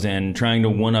themselves in, trying to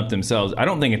one up themselves. I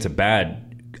don't think it's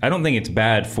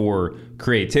bad for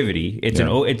creativity.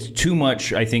 It's too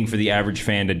much, I think, for the average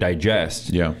fan to digest.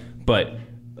 Yeah. But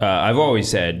I've always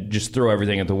said, just throw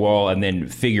everything at the wall and then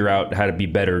figure out how to be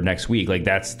better next week. Like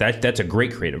that's a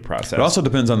great creative process. It also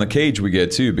depends on the cage we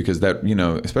get too, because that, you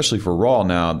know, especially for Raw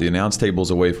now, the announce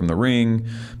table's away from the ring.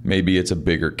 Maybe it's a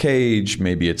bigger cage.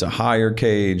 Maybe it's a higher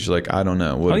cage. Like, I don't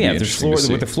know. If there's floor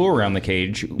with the floor around the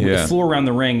cage, with the floor around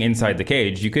the ring inside the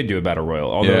cage, you could do a battle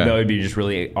royal. Although that would be just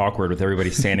really awkward with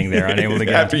everybody standing there unable to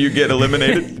get after you get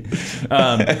eliminated.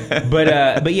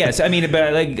 But yes, I mean,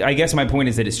 I guess my point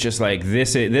is that it's just like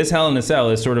this Hell in a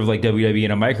Cell is sort of like WWE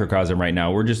in a microcosm right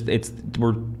now.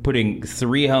 We're putting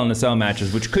 3 Hell in a Cell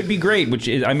matches, which could be great,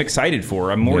 I'm excited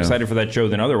for. I'm more excited for that show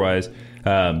than otherwise.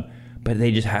 But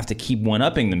they just have to keep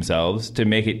one-upping themselves to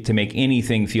make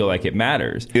anything feel like it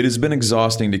matters. It has been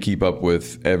exhausting to keep up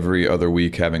with every other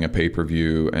week having a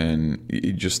pay-per-view, and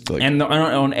you just like... And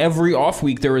on every off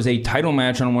week, there is a title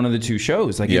match on one of the 2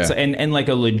 shows. And like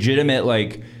a legitimate,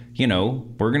 like, you know,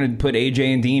 we're going to put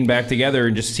AJ and Dean back together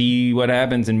and just see what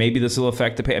happens, and maybe this will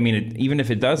affect the pay. I mean, even if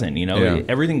it doesn't, you know,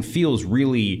 everything feels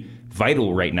really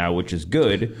vital right now, which is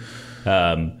good.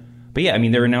 But yeah, I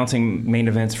mean, they're announcing main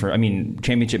events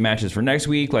championship matches for next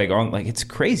week. It's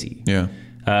crazy. Yeah.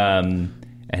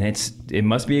 And it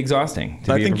must be exhausting.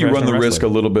 I think you run the risk a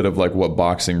little bit of like what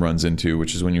boxing runs into,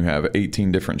 which is when you have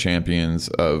 18 different champions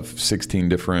of 16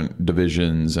 different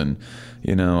divisions. And,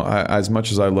 you know, as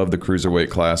much as I love the Cruiserweight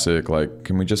Classic,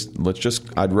 like,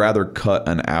 I'd rather cut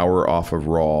an hour off of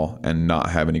Raw and not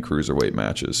have any Cruiserweight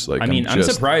matches. Like, I'm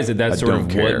surprised that's sort of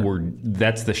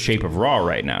that's the shape of Raw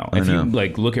right now. If you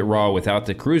like look at Raw without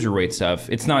the Cruiserweight stuff,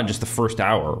 it's not just the first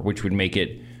hour, which would make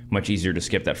it much easier to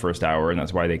skip that first hour, and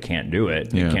that's why they can't do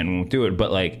it. Yeah. They can't and won't do it.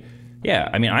 But like, yeah,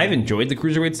 I mean, I've enjoyed the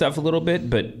cruiserweight stuff a little bit,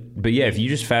 but yeah, if you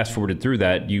just fast forwarded through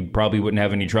that, you probably wouldn't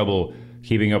have any trouble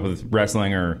keeping up with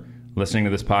wrestling or listening to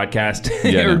this podcast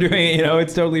or doing it.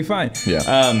 It's totally fine.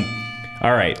 Yeah.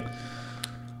 All right.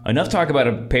 Enough talk about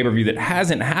a pay-per-view that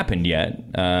hasn't happened yet.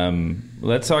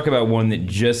 Let's talk about one that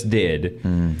just did.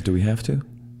 Do we have to?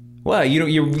 Well, you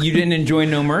didn't enjoy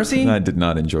No Mercy? I did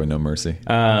not enjoy No Mercy.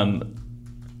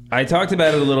 I talked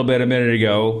about it a little bit a minute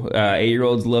ago.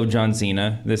 8-year-olds love John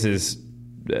Cena. This is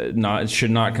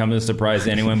should not come as a surprise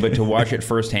to anyone, but to watch it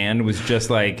firsthand was just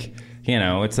like,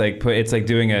 it's like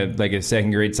doing a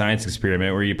second grade science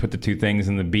experiment where you put the two things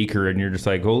in the beaker and you're just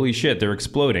like, holy shit, they're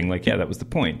exploding. Like, yeah, that was the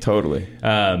point. Totally.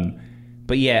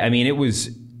 But yeah, I mean, it was.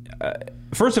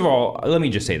 First of all, let me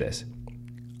just say this: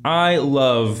 I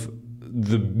love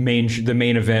the main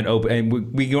event open,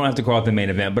 and we don't have to call it the main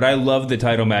event, but I love the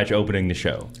title match opening the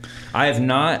show. I have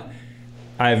not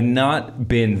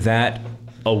been that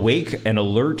awake and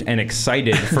alert and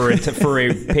excited for a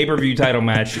pay-per-view title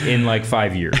match in like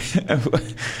 5 years.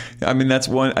 I mean,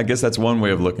 I guess that's one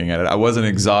way of looking at it. I wasn't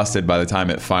exhausted by the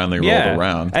time it finally rolled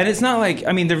around. And it's not like,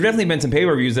 I mean, there've definitely been some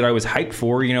pay-per-views that I was hyped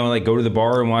for, like go to the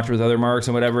bar and watch with other marks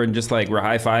and whatever, and just like we're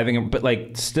high-fiving them. But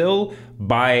like still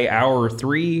by hour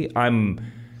 3, I'm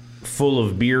full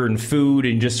of beer and food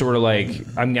and just sort of like,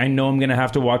 I know I'm going to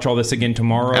have to watch all this again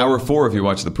tomorrow. Hour 4 if you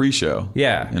watch the pre-show.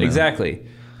 Yeah, exactly.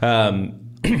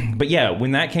 But yeah,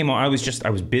 when that came on, I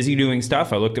was busy doing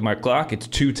stuff. I looked at my clock. It's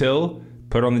 2 till.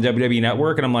 Put on the WWE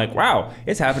Network, and I'm like, wow,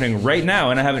 it's happening right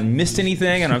now, and I haven't missed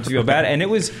anything, and I don't have to feel bad. And it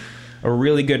was a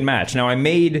really good match. Now, I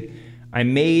made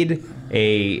an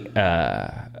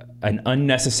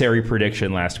unnecessary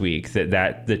prediction last week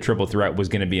that the Triple Threat was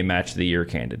going to be a Match of the Year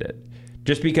candidate,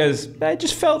 just because it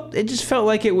just felt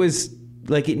like it was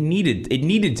like it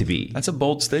needed to be. That's a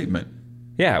bold statement.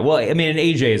 Yeah, well, I mean, and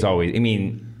AJ is always. I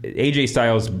mean, AJ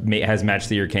Styles has Match of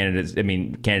the Year candidates. I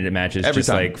mean, candidate matches every just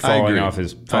time. like falling out of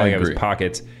his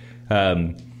pockets.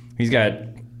 He's got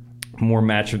more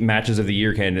matches of the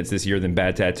year candidates this year than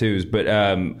bad tattoos. But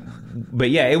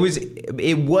yeah,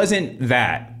 it wasn't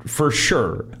that for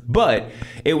sure. But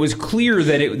it was clear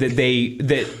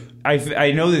that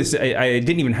I know this. I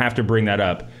didn't even have to bring that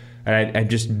up. I'm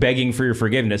just begging for your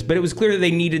forgiveness, but it was clear that they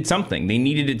needed something. They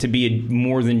needed it to be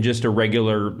more than just a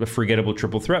regular, forgettable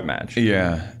triple threat match.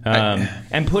 Yeah.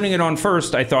 And putting it on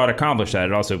first, I thought accomplished that.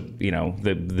 It also,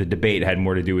 the debate had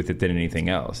more to do with it than anything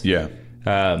else. Yeah.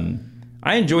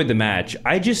 I enjoyed the match.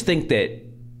 I just think that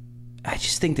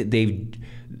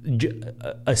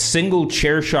a single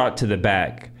chair shot to the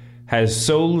back has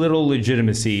so little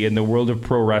legitimacy in the world of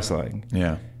pro wrestling.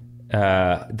 Yeah.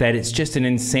 That it's just an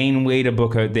insane way to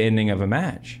book the ending of a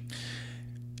match.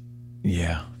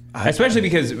 Yeah. Especially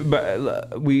because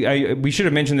we should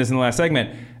have mentioned this in the last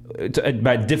segment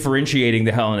about differentiating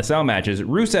the Hell in a Cell matches.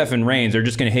 Rusev and Reigns are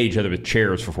just going to hit each other with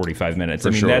chairs for 45 minutes.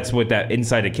 That's what that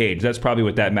inside a cage. That's probably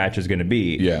what that match is going to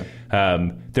be. Yeah.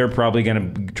 They're probably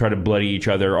going to try to bloody each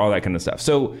other, all that kind of stuff.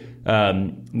 So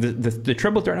the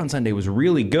triple threat on Sunday was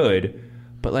really good,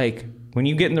 but like when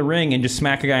you get in the ring and just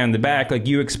smack a guy on the back, like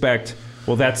you expect,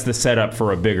 well, that's the setup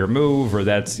for a bigger move, or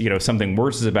that's, something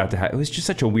worse is about to happen. It was just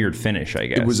such a weird finish, I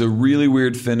guess. It was a really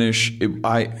weird finish.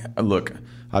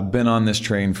 I've been on this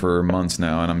train for months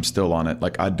now, and I'm still on it.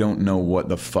 Like, I don't know what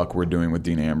the fuck we're doing with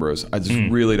Dean Ambrose. I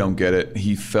just really don't get it.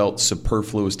 He felt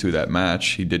superfluous to that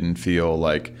match. He didn't feel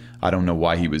like, I don't know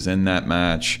why he was in that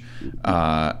match.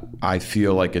 I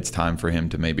feel like it's time for him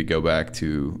to maybe go back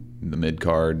to the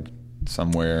mid-card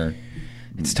somewhere.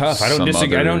 It's tough. I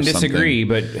don't disagree,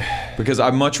 but because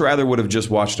I much rather would have just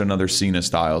watched another Cena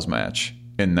Styles match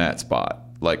in that spot.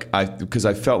 Because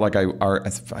I felt like I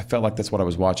felt like that's what I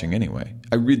was watching anyway.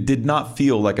 It did not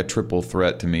feel like a triple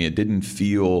threat to me. It didn't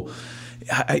feel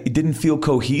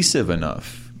cohesive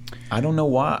enough. I don't know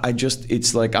why.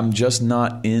 It's like I'm just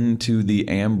not into the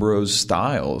Ambrose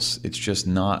Styles. It's just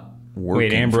not working.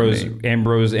 Wait,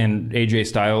 Ambrose and AJ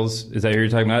Styles? Is that who you're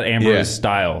talking about? Ambrose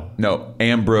Style. No,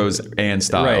 Ambrose and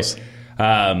Styles.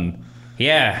 Right.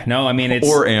 Yeah. No, I mean it's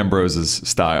or Ambrose's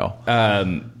style.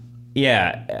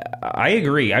 Yeah, I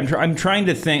agree. I'm trying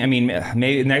to think. I mean,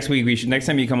 maybe next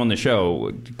time you come on the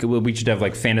show, we should have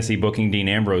like fantasy booking Dean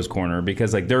Ambrose corner,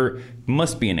 because like there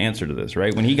must be an answer to this,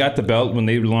 right? When he got the belt, when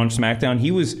they launched SmackDown,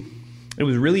 he was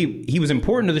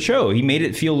important to the show. He made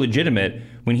it feel legitimate.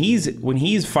 When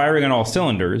he's firing on all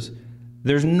cylinders,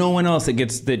 there's no one else that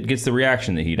gets the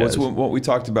reaction that he does. What we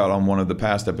talked about on one of the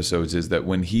past episodes is that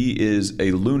when he is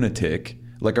a lunatic,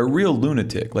 like a real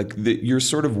lunatic, like you're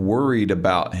sort of worried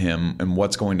about him and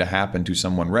what's going to happen to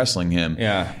someone wrestling him.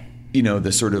 Yeah.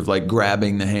 the sort of like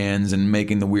grabbing the hands and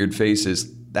making the weird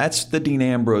faces. That's the Dean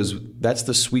Ambrose. That's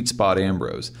the sweet spot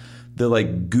Ambrose. The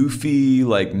like goofy,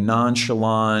 like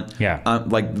nonchalant,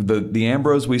 like the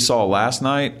Ambrose we saw last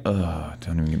night. Don't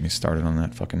even get me started on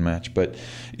that fucking match. But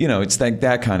it's like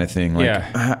that kind of thing. Like,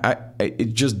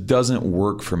 it just doesn't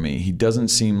work for me. He doesn't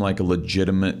seem like a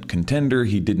legitimate contender.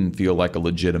 He didn't feel like a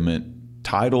legitimate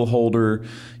title holder.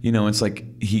 It's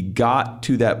like he got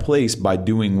to that place by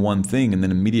doing one thing, and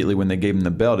then immediately when they gave him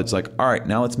the belt, it's like, all right,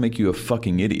 now let's make you a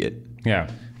fucking idiot.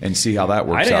 Yeah. And see how that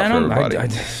works out for everybody. I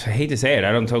hate to say it.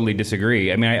 I don't totally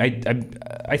disagree. I mean,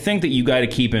 I think that you got to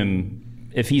keep him,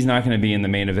 if he's not going to be in the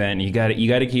main event, you got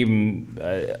to keep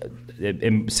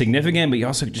him significant, but you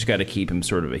also just got to keep him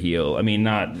sort of a heel. I mean,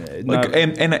 not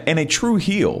and a true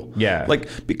heel. Yeah.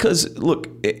 Like, because look,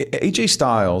 AJ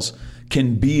Styles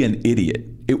can be an idiot.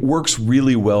 It works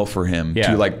really well for him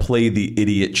to like play the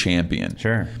idiot champion.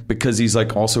 Sure. Because he's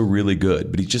like also really good,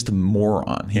 but he's just a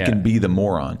moron. He can be the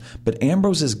moron. But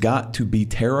Ambrose has got to be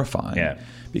terrifying. Yeah.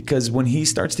 Because when he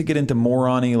starts to get into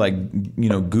morony, like,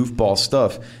 goofball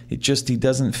stuff, he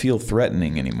doesn't feel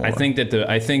threatening anymore. I think that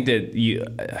I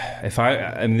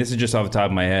mean, this is just off the top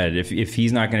of my head. If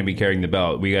he's not going to be carrying the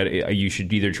belt, you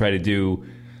should either try to do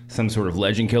some sort of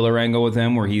legend killer angle with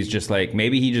him, where he's just like,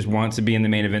 maybe he just wants to be in the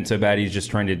main event so bad he's just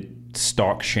trying to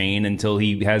stalk Shane until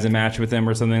he has a match with him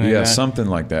or something like that. Yeah, something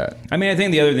like that. I mean, I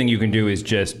think the other thing you can do is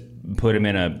just put him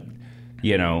in a,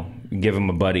 give him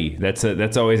a buddy. That's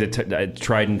always a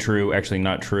tried and true. Actually,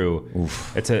 not true.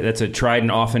 Oof. That's a tried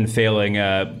and often failing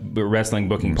wrestling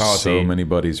booking policy. So many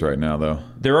buddies right now, though.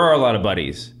 There are a lot of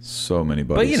buddies. So many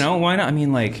buddies. But why not? I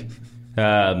mean, like.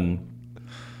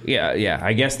 Yeah.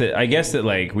 I guess that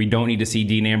like we don't need to see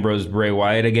Dean Ambrose Bray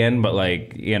Wyatt again, but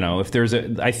like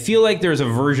if I feel like there's a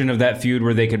version of that feud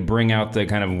where they could bring out the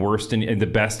kind of worst and the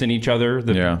best in each other.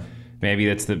 Maybe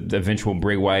that's the eventual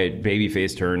Bray Wyatt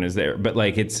babyface turn is there, but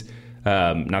like it's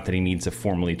not that he needs to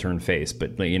formally turn face,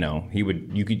 but like,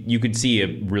 you could see a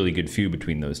really good feud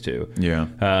between those two. Yeah.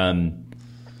 And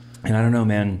I don't know,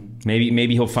 man.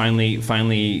 Maybe he'll finally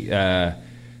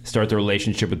start the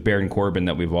relationship with Baron Corbin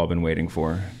that we've all been waiting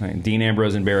for. Like, Dean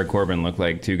Ambrose and Baron Corbin look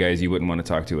like two guys you wouldn't want to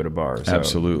talk to at a bar. So,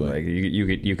 absolutely. Like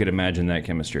you could imagine that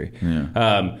chemistry.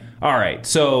 Yeah. All right.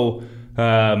 So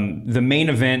the main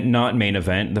event, not main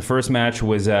event. The first match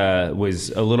was a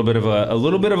little bit of a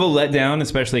letdown,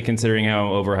 especially considering how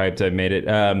overhyped I've made it.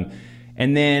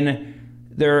 And then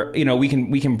there, we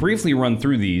can briefly run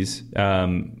through these.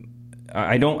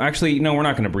 I don't actually. No, we're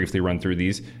not going to briefly run through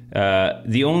these.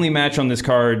 The only match on this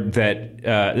card that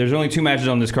there's only two matches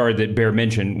on this card that bear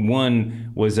mention.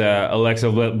 One was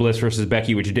Alexa Bliss versus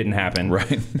Becky, which didn't happen.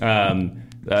 Right.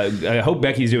 I hope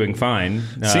Becky's doing fine.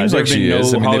 Seems like she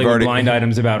is. No Hollywood blind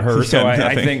items about her, so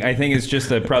I think it's just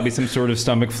probably some sort of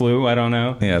stomach flu. I don't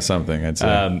know. Yeah, something. I'd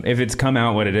say. If it's come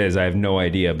out what it is, I have no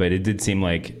idea. But it did seem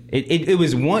like it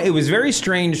was one. It was very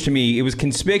strange to me. It was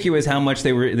conspicuous how much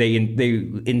they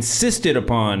insisted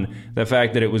upon the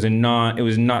fact that it was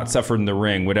not suffered in the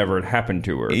ring, whatever had happened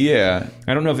to her. Yeah,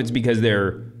 I don't know if it's because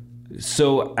they're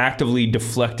so actively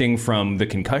deflecting from the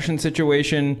concussion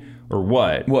situation or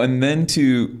what. Well, and then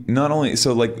to not only,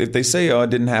 so like if they say, it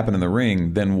didn't happen in the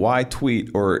ring, then why tweet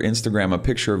or Instagram a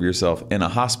picture of yourself in a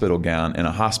hospital gown in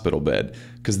a hospital bed?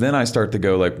 Because then I start to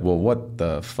go like, well, what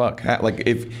the fuck? Like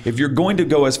if you're going to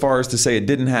go as far as to say it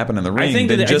didn't happen in the ring,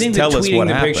 then just tell us what happened.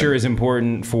 The picture is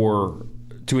important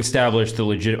to establish the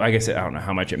legit. I guess I don't know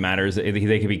how much it matters. They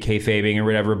could be kayfabing or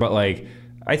whatever, but like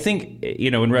I think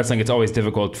in wrestling it's always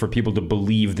difficult for people to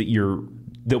believe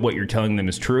that what you're telling them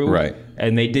is true, right?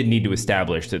 And they did need to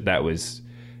establish that was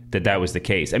the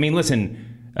case. I mean, listen,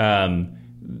 I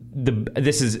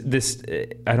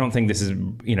don't think this is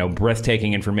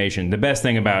breathtaking information. The best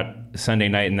thing about Sunday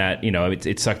night and that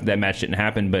it sucked that match didn't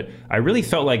happen, but I really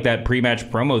felt like that pre-match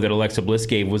promo that Alexa Bliss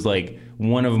gave was like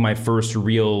one of my first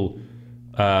real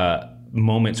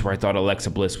moments where I thought Alexa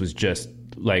Bliss was just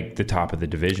like the top of the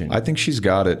division. I think she's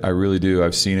got it. I really do.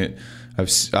 I've seen it. I've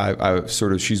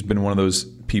sort of, she's been one of those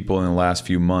people in the last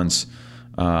few months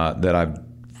that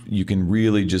you can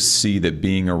really just see that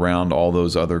being around all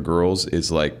those other girls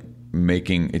is like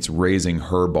it's raising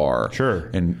her bar. Sure.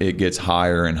 And it gets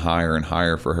higher and higher and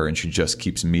higher for her, and she just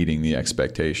keeps meeting the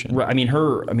expectation. Right. I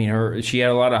mean, she had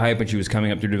a lot of hype when she was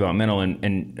coming up through developmental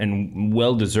and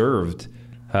well deserved.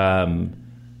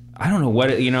 I don't know what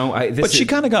but she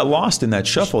kind of got lost in that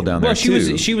shuffle down there. Well,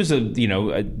 she was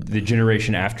the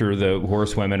generation after the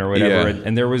horsewomen or whatever,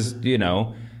 and there was I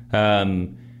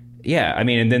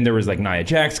mean, and then there was like Nia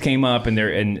Jax came up and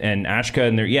Ashka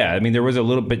and there. Yeah, I mean, there was a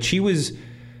little, but she was.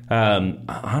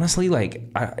 Honestly,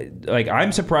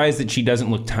 I'm surprised that she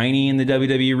doesn't look tiny in the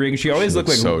WWE ring. She always looked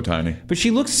like so tiny, but she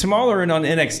looks smaller on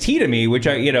NXT to me, which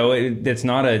that's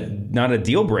not a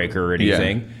deal breaker or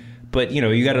anything. Yeah. But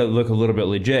you got to look a little bit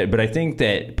legit. But I think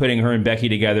that putting her and Becky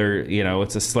together,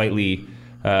 it's a slightly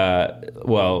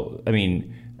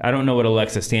I don't know what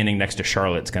Alexa standing next to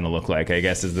Charlotte's going to look like, I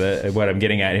guess is what I'm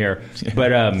getting at here.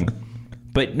 But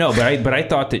I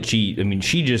thought that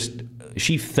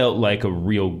she felt like a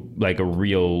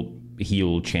real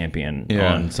heel champion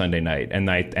on Sunday night, and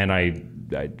I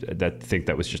think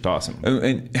that was just awesome.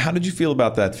 And how did you feel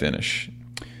about that finish?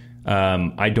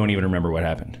 I don't even remember what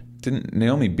happened. Didn't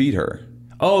Naomi beat her?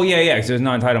 Oh yeah, because it was a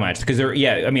non-title match. Because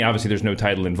obviously there's no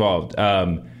title involved.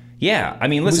 Yeah, I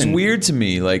mean, listen. It was weird to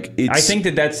me. I think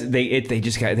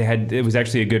it was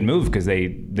actually a good move because they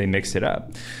mixed it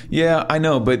up. Yeah, I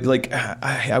know, but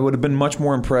I would have been much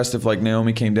more impressed if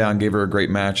Naomi came down, gave her a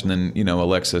great match, and then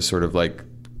Alexa sort of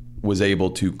was able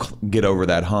to get over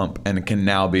that hump and can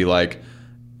now be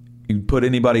you put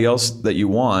anybody else that you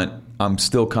want, I'm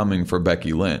still coming for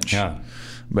Becky Lynch. Yeah.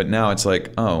 But now it's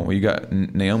you got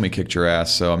Naomi kicked your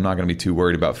ass, so I'm not going to be too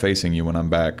worried about facing you when I'm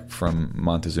back from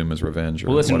Montezuma's Revenge or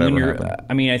whatever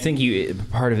happened. I think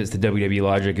part of it's the WWE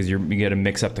logic is you got to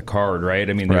mix up the card, right?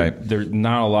 I mean, there's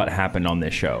not a lot happened on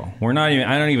this show.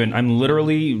 I'm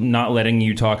literally not letting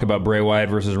you talk about Bray Wyatt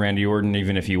versus Randy Orton,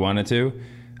 even if you wanted to,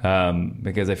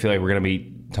 because I feel like we're going to be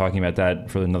talking about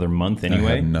that for another month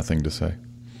anyway. I have nothing to say.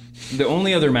 The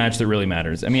only other match that really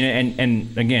matters, and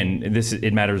again,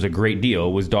 it matters a great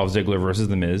deal, was Dolph Ziggler versus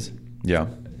The Miz. Yeah.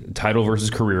 Title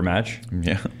versus career match.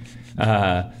 Yeah.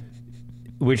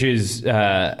 Which is,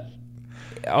 I'll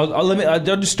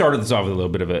just start this off with a little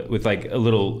bit of a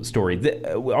little story.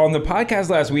 On the podcast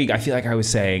last week, I feel like I was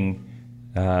saying,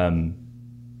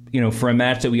 for a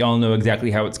match that we all know exactly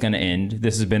how it's going to end,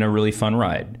 this has been a really fun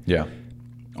ride. Yeah.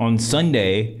 On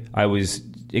Sunday, I was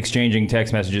exchanging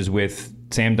text messages with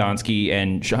Sam Donsky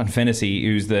and Sean Fennessy,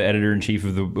 who's the editor-in-chief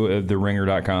of the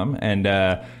Ringer.com,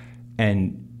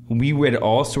 and we would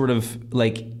all sort of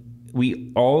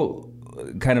we all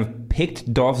kind of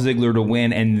picked Dolph Ziggler to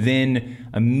win, and then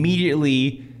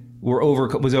immediately were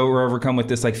overcome with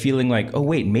this feeling oh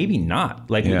wait, maybe not.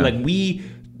 We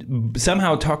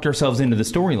somehow talked ourselves into the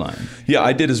storyline. Yeah,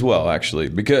 I did as well, actually,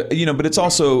 because but it's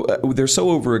also they're so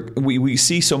over. We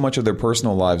see so much of their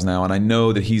personal lives now, and I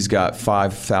know that he's got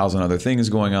 5,000 other things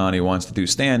going on. He wants to do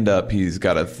stand up. He's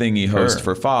got a thing he hosts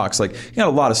for Fox. He got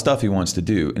a lot of stuff he wants to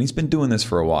do, and he's been doing this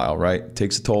for a while, right? It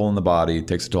takes a toll on the body, it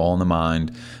takes a toll on the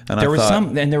mind. And there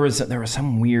was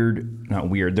some weird, not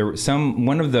weird. There was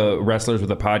one of the wrestlers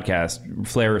with a podcast,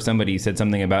 Flair or somebody, said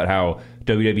something about how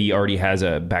WWE already has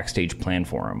a backstage plan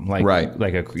for him,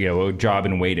 a job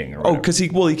in waiting. Or because he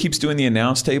keeps doing the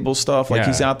announce table stuff.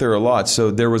 He's out there a lot.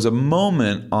 So there was a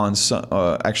moment on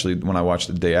actually when I watched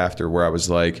the day after where I was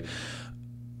like,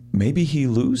 maybe he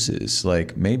loses.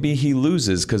 Maybe he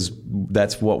loses because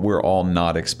that's what we're all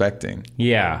not expecting.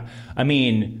 Yeah, I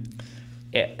mean,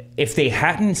 if they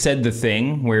hadn't said the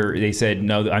thing where they said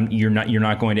no, you're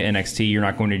not going to NXT, you're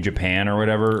not going to Japan or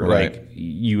whatever, right?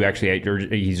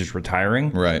 He's just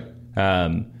retiring, right?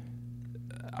 I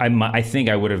think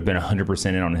I would have been 100%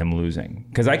 in on him losing,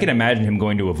 because I can imagine him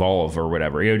going to Evolve or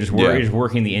whatever, just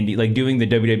working the indie, doing the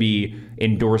WWE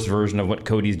endorsed version of what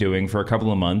Cody's doing for a couple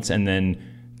of months, and then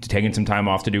taking some time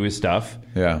off to do his stuff,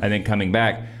 and then coming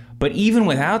back. But even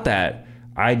without that,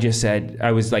 I just said,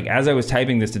 I was as I was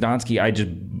typing this to Donsky,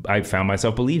 I found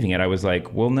myself believing it. I was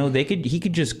like, well, no, he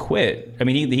could just quit. I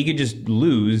mean, he could just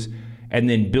lose and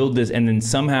then build this and then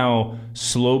somehow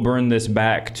slow burn this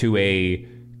back to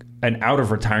an out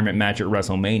of retirement match at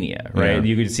WrestleMania, right? Yeah.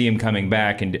 You could see him coming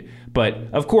back, but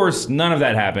of course, none of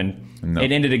that happened. No.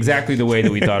 It ended exactly the way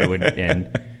that we thought it would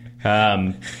end.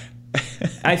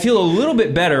 I feel a little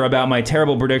bit better about my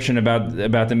terrible prediction about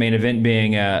the main event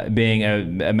being a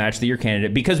match of the year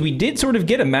candidate, because we did sort of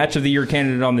get a match of the year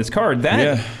candidate on this card.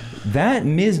 That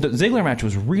Miz Ziggler match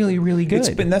was really, really good.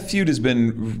 That feud has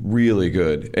been really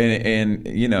good, and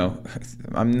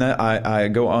I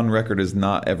go on record as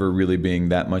not ever really being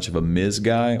that much of a Miz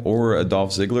guy or a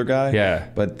Dolph Ziggler guy. Yeah.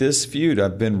 But this feud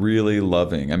I've been really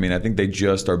loving. I mean, I think they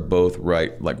just are both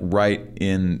right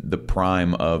in the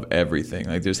prime of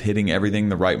everything. Just hitting everything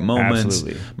the right moments.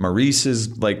 Absolutely. Maurice is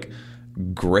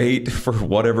great for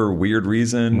whatever weird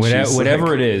reason.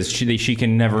 Whatever it is, she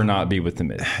can never not be with the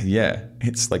Miz. Yeah,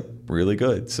 it's really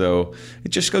good. So it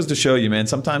just goes to show you, man,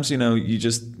 sometimes, you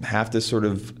just have to sort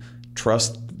of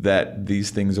trust that these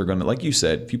things are going to, like you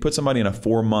said, if you put somebody in a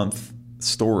 4-month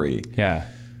story,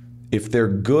 if they're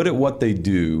good at what they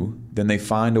do, then they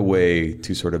find a way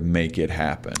to sort of make it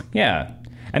happen. Yeah.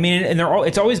 I mean, and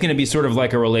it's always going to be sort of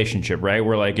like a relationship, right?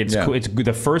 Where like it's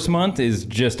the first month is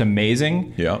just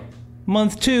amazing. Yeah.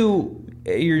 Month 2,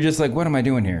 you're just like, what am I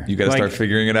doing here? You got to start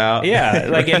figuring it out. Yeah,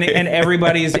 like and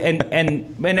everybody's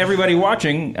and everybody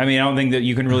watching. I mean, I don't think that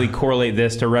you can really correlate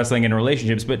this to wrestling and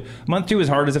relationships, but month 2 is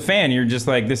hard as a fan. You're just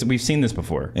like, this. We've seen this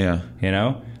before. Yeah. You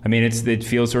know, I mean, it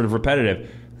feels sort of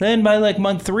repetitive. Then by like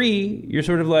month 3, you're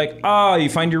sort of like, you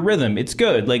find your rhythm. It's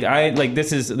good.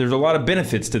 There's a lot of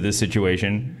benefits to this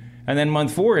situation. And then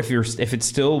month 4, if it's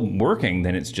still working,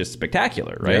 then it's just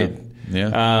spectacular, right?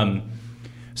 Yeah.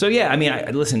 So yeah, I mean,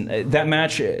 listen, that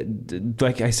match,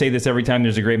 like I say this every time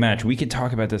there's a great match, we could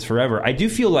talk about this forever. I do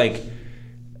feel like,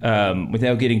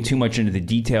 without getting too much into the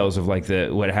details of like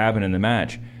what happened in the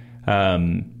match,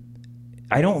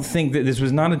 I don't think that this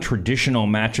was not a traditional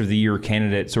match of the year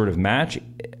candidate sort of match.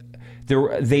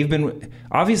 They've been,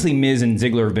 obviously Miz and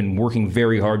Ziggler have been working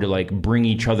very hard to like bring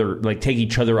each other, like take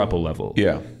each other up a level.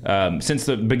 Yeah. Since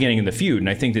the beginning of the feud, and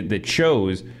I think that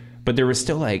shows. But there was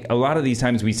still like a lot of these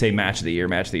times we say match of the year,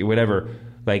 whatever.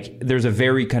 Like there's a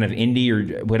very kind of indie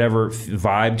or whatever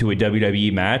vibe to a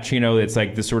WWE match. You know, it's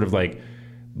like this sort of like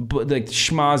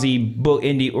schmozzy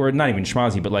indie, or not even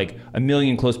schmozzy, but like a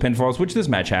million close pinfalls, which this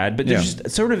match had. But there's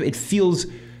just sort of, it feels,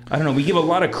 I don't know, we give a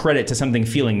lot of credit to something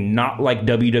feeling not like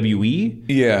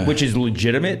WWE, which is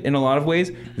legitimate in a lot of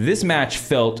ways. This match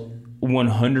felt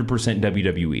 100%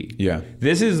 WWE. Yeah.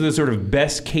 This is the sort of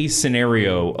best case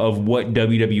scenario of what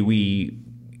WWE,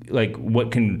 like what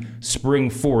can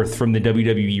spring forth from the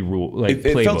WWE rule, like it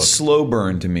playbook. Felt slow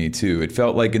burn to me too. It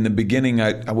felt like in the beginning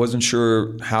I wasn't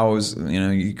sure how I was,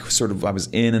 I was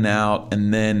in and out,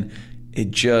 and then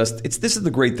this is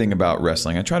the great thing about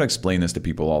wrestling. I try to explain this to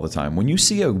people all the time. When you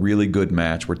see a really good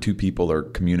match where two people are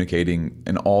communicating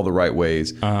in all the right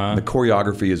ways, the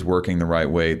choreography is working the right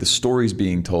way, the story's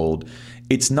being told,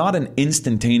 it's not an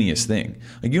instantaneous thing.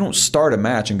 Like you don't start a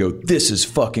match and go, this is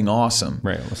fucking awesome.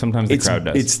 Right. Well, sometimes the crowd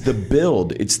does. It's the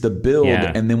build.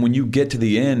 Yeah. And then when you get to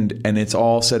the end and it's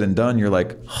all said and done, you're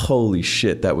like, holy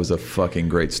shit, that was a fucking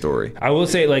great story. I will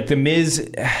say, like, the Miz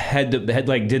did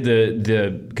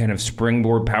the kind of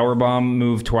springboard powerbomb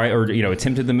move twice, or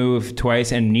attempted the move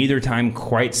twice, and neither time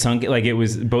quite sunk it. Like it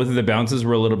was, both of the bounces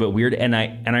were a little bit weird, and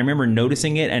I remember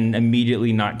noticing it and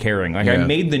immediately not caring. Like I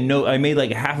made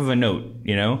like half of a note.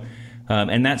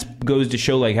 And that goes to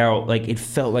show like how like it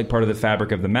felt like part of the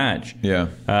fabric of the match. Yeah.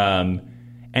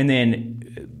 And then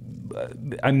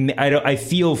I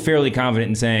feel fairly confident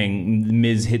in saying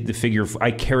Miz hit the figure.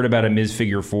 I cared about a Miz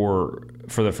figure 4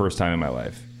 for the first time in my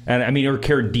life, and I mean, or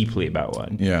cared deeply about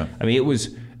one. Yeah. I mean, it was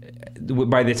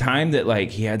by the time that like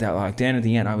he had that locked in at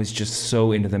the end, I was just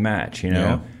so into the match.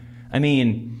 Yeah. I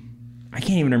mean, I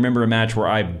can't even remember a match where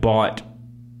I bought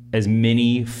as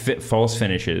many false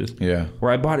finishes. Yeah. Where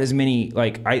I bought as many,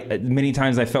 many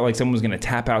times I felt like someone was going to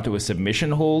tap out to a submission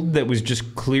hold that was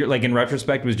just clear, like in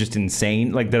retrospect was just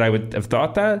insane, like that I would have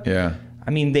thought that. Yeah.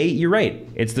 I mean, you're right.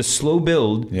 It's the slow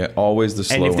build. Yeah, always the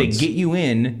slow ones. And if ones. they get you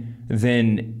in,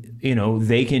 then,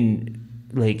 they can,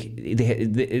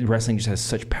 wrestling just has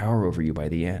such power over you by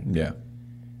the end. Yeah.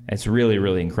 It's really,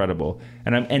 really incredible,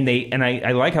 and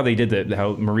I like how they did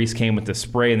how Maurice came with the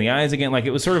spray in the eyes again. Like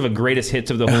it was sort of a greatest hits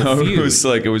of the whole feud.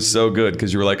 It was so good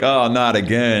because you were like, oh, not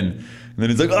again, and then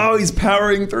it's like, oh, he's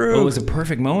powering through. Well, it was a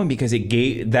perfect moment because it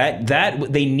gave that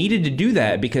they needed to do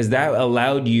that because that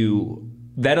allowed you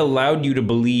to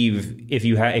believe if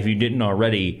you didn't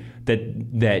already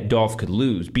that Dolph could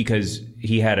lose because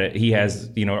he has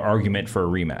argument for a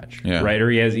rematch, right? Or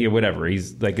he has whatever.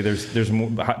 He's like there's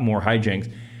more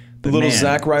hijinks. The little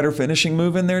Zack Ryder finishing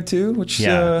move in there too, which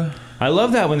I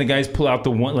love that when the guys pull out the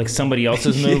one like somebody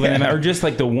else's move or just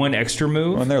like the one extra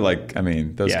move. Well, and they're like, I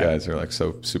mean, those guys are like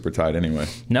so super tight anyway.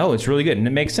 No, it's really good and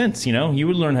it makes sense. You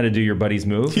would learn how to do your buddy's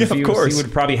move. Yeah, of course. You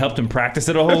would probably helped him practice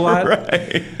it a whole lot.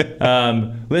 Right.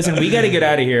 Listen, we got to get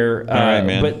out of here. All right,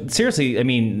 man. But seriously, I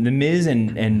mean, the Miz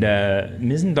and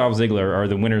Dolph Ziggler are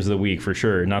the winners of the week for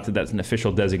sure. Not that that's an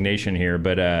official designation here,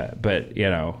 but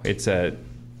it's a.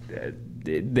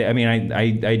 I mean,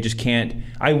 I just can't.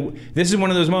 This is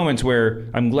one of those moments where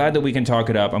I'm glad that we can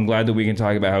talk it up. I'm glad that we can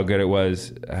talk about how good it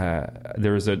was.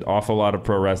 There was an awful lot of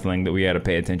pro wrestling that we had to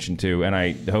pay attention to, and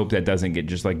I hope that doesn't get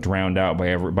just like drowned out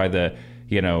by the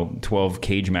 12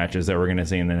 cage matches that we're going to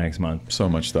see in the next month. So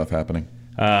much stuff happening.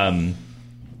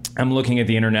 I'm looking at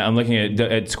the internet. I'm looking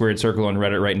at Squared Circle on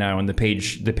Reddit right now, and the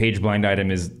page blind item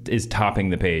is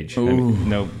topping the page. I mean,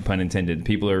 no pun intended.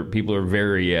 People are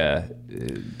very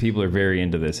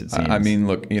into this. It seems. I mean,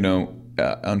 look,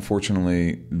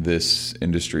 unfortunately, this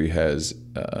industry has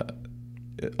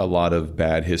a lot of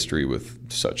bad history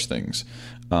with such things.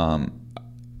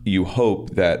 you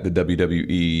hope that the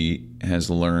WWE has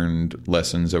learned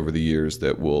lessons over the years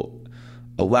that will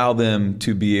allow them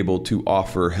to be able to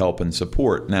offer help and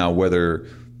support. Now, whether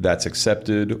that's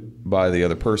accepted by the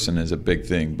other person is a big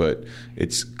thing, but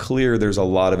it's clear there's a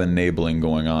lot of enabling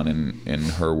going on in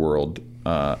her world,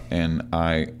 and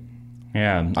I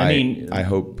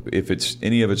hope if it's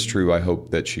any of it's true, I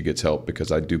hope that she gets help,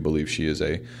 because I do believe she is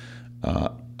a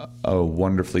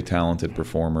wonderfully talented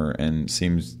performer and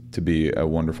seems to be a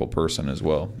wonderful person as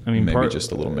well. I mean, maybe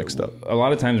just a little mixed up. A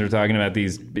lot of times we're talking about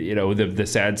these, the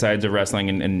sad sides of wrestling,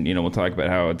 and we'll talk about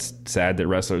how it's sad that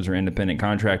wrestlers are independent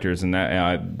contractors, and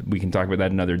that we can talk about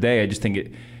that another day. I just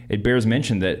think it bears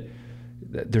mention that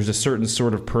there's a certain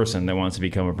sort of person that wants to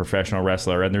become a professional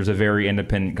wrestler, and there's a very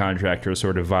independent contractor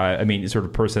sort of vibe. I mean, sort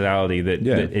of personality that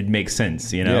it makes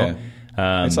sense, Yeah.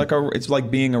 It's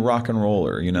like being a rock and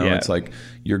roller, It's like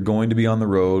you're going to be on the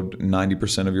road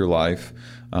 90% of your life.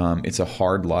 It's a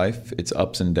hard life. It's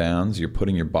ups and downs. You're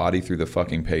putting your body through the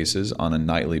fucking paces on a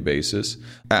nightly basis.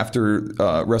 After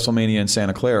WrestleMania in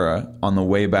Santa Clara, on the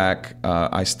way back,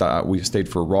 we stayed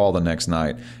for Raw the next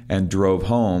night and drove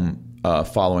home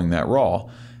following that Raw.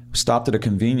 Stopped at a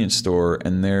convenience store,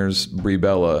 and there's Brie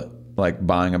Bella like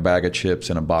buying a bag of chips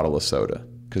and a bottle of soda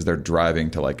because they're driving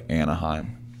to like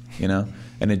Anaheim.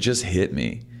 And it just hit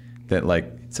me that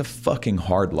like it's a fucking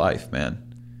hard life, man.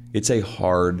 It's a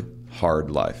hard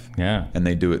life. Yeah. And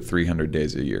they do it 300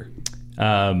 days a year.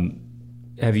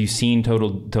 Have you seen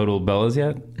Total Bellas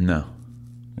yet? No.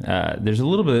 There's a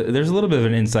little bit of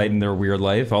an insight in their weird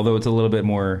life, although it's a little bit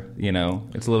more,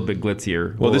 it's a little bit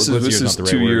glitzier. Well, this is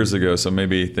 2 years ago, so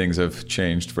maybe things have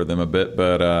changed for them a bit,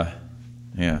 but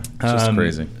yeah, it's just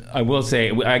crazy. I will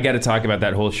say I got to talk about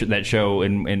that whole that show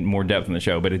in more depth in the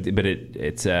show, but it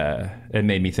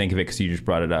made me think of it because you just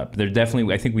brought it up. There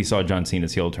definitely, I think we saw John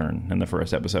Cena's heel turn in the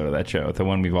first episode of that show, the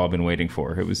one we've all been waiting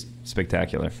for. It was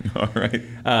spectacular. All right.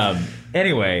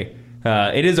 Anyway,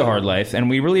 it is a hard life, and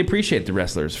we really appreciate the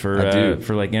wrestlers for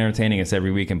like entertaining us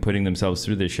every week and putting themselves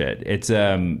through this shit. It's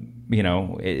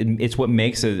it's what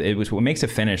makes a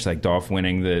finish like Dolph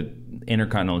winning the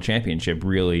Intercontinental Championship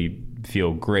really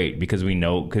feel great, because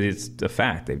it's a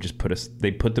fact. They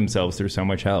put themselves through so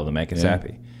much hell to make us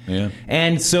happy. Yeah.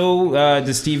 And so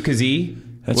does Steve Kazee.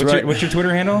 That's right. What's your Twitter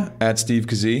handle? At Steve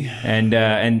Kazee.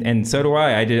 And so do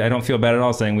I. I don't feel bad at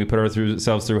all saying we put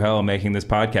ourselves through hell making this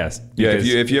podcast. Yeah,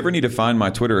 if you ever need to find my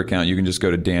Twitter account, you can just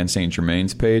go to Dan St.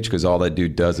 Germain's page, because all that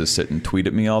dude does is sit and tweet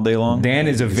at me all day long. Dan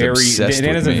is a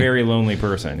very lonely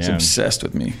person. He's obsessed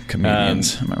with me.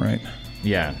 Comedians, am I right?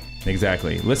 Yeah.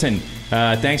 Exactly. Listen,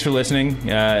 thanks for listening,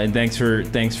 and thanks for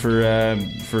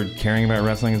caring about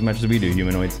wrestling as much as we do,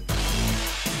 humanoids.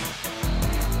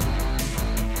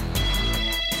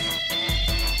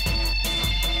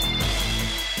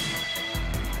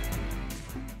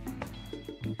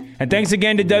 And thanks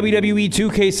again to WWE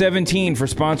 2K17 for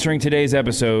sponsoring today's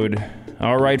episode.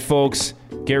 All right, folks,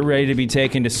 get ready to be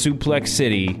taken to Suplex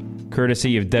City,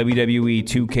 courtesy of WWE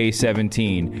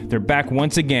 2K17. They're back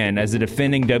once again as the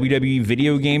defending WWE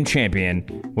video game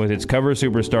champion with its cover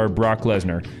superstar Brock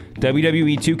Lesnar.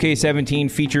 WWE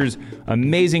 2K17 features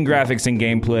amazing graphics and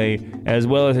gameplay, as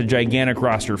well as a gigantic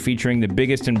roster featuring the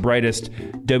biggest and brightest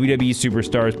WWE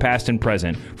superstars past and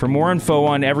present. For more info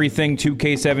on everything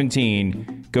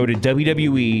 2K17, go to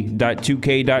wwe.2k.com.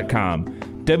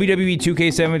 WWE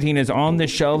 2K17 is on the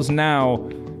shelves now,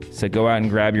 so go out and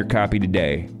grab your copy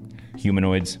today.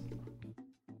 Humanoids.